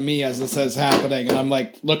invisible to me as this is happening, and I'm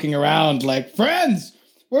like looking around like, friends,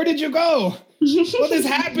 where did you go? What has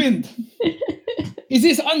happened? Is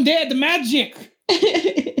this undead magic?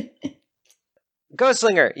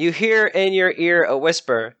 Ghostlinger, you hear in your ear a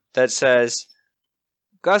whisper that says,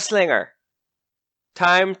 Ghostlinger,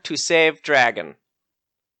 time to save dragon.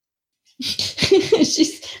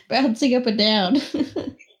 She's bouncing up and down.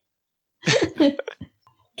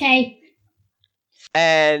 Okay.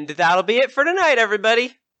 And that'll be it for tonight,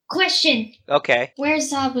 everybody. Question. Okay. Where's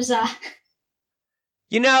Zabuza?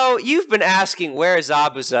 You know, you've been asking where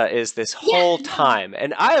Zabuza is this whole time,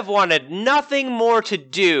 and I have wanted nothing more to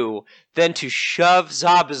do than to shove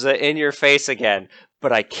Zabuza in your face again.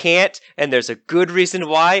 But I can't, and there's a good reason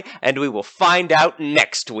why, and we will find out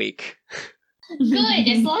next week. Good,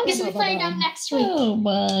 as long as we find out next week. Oh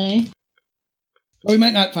my. Well, we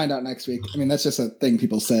might not find out next week. I mean, that's just a thing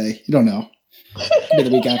people say. You don't know. Maybe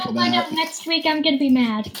the week If we after don't find that. out next week, I'm gonna be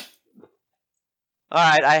mad. All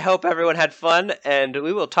right, I hope everyone had fun, and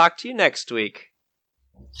we will talk to you next week.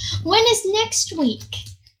 When is next week?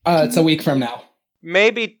 It's a week from now.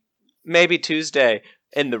 Maybe Tuesday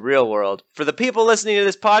in the real world. For the people listening to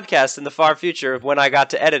this podcast in the far future, when I got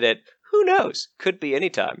to edit it, who knows? Could be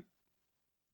anytime.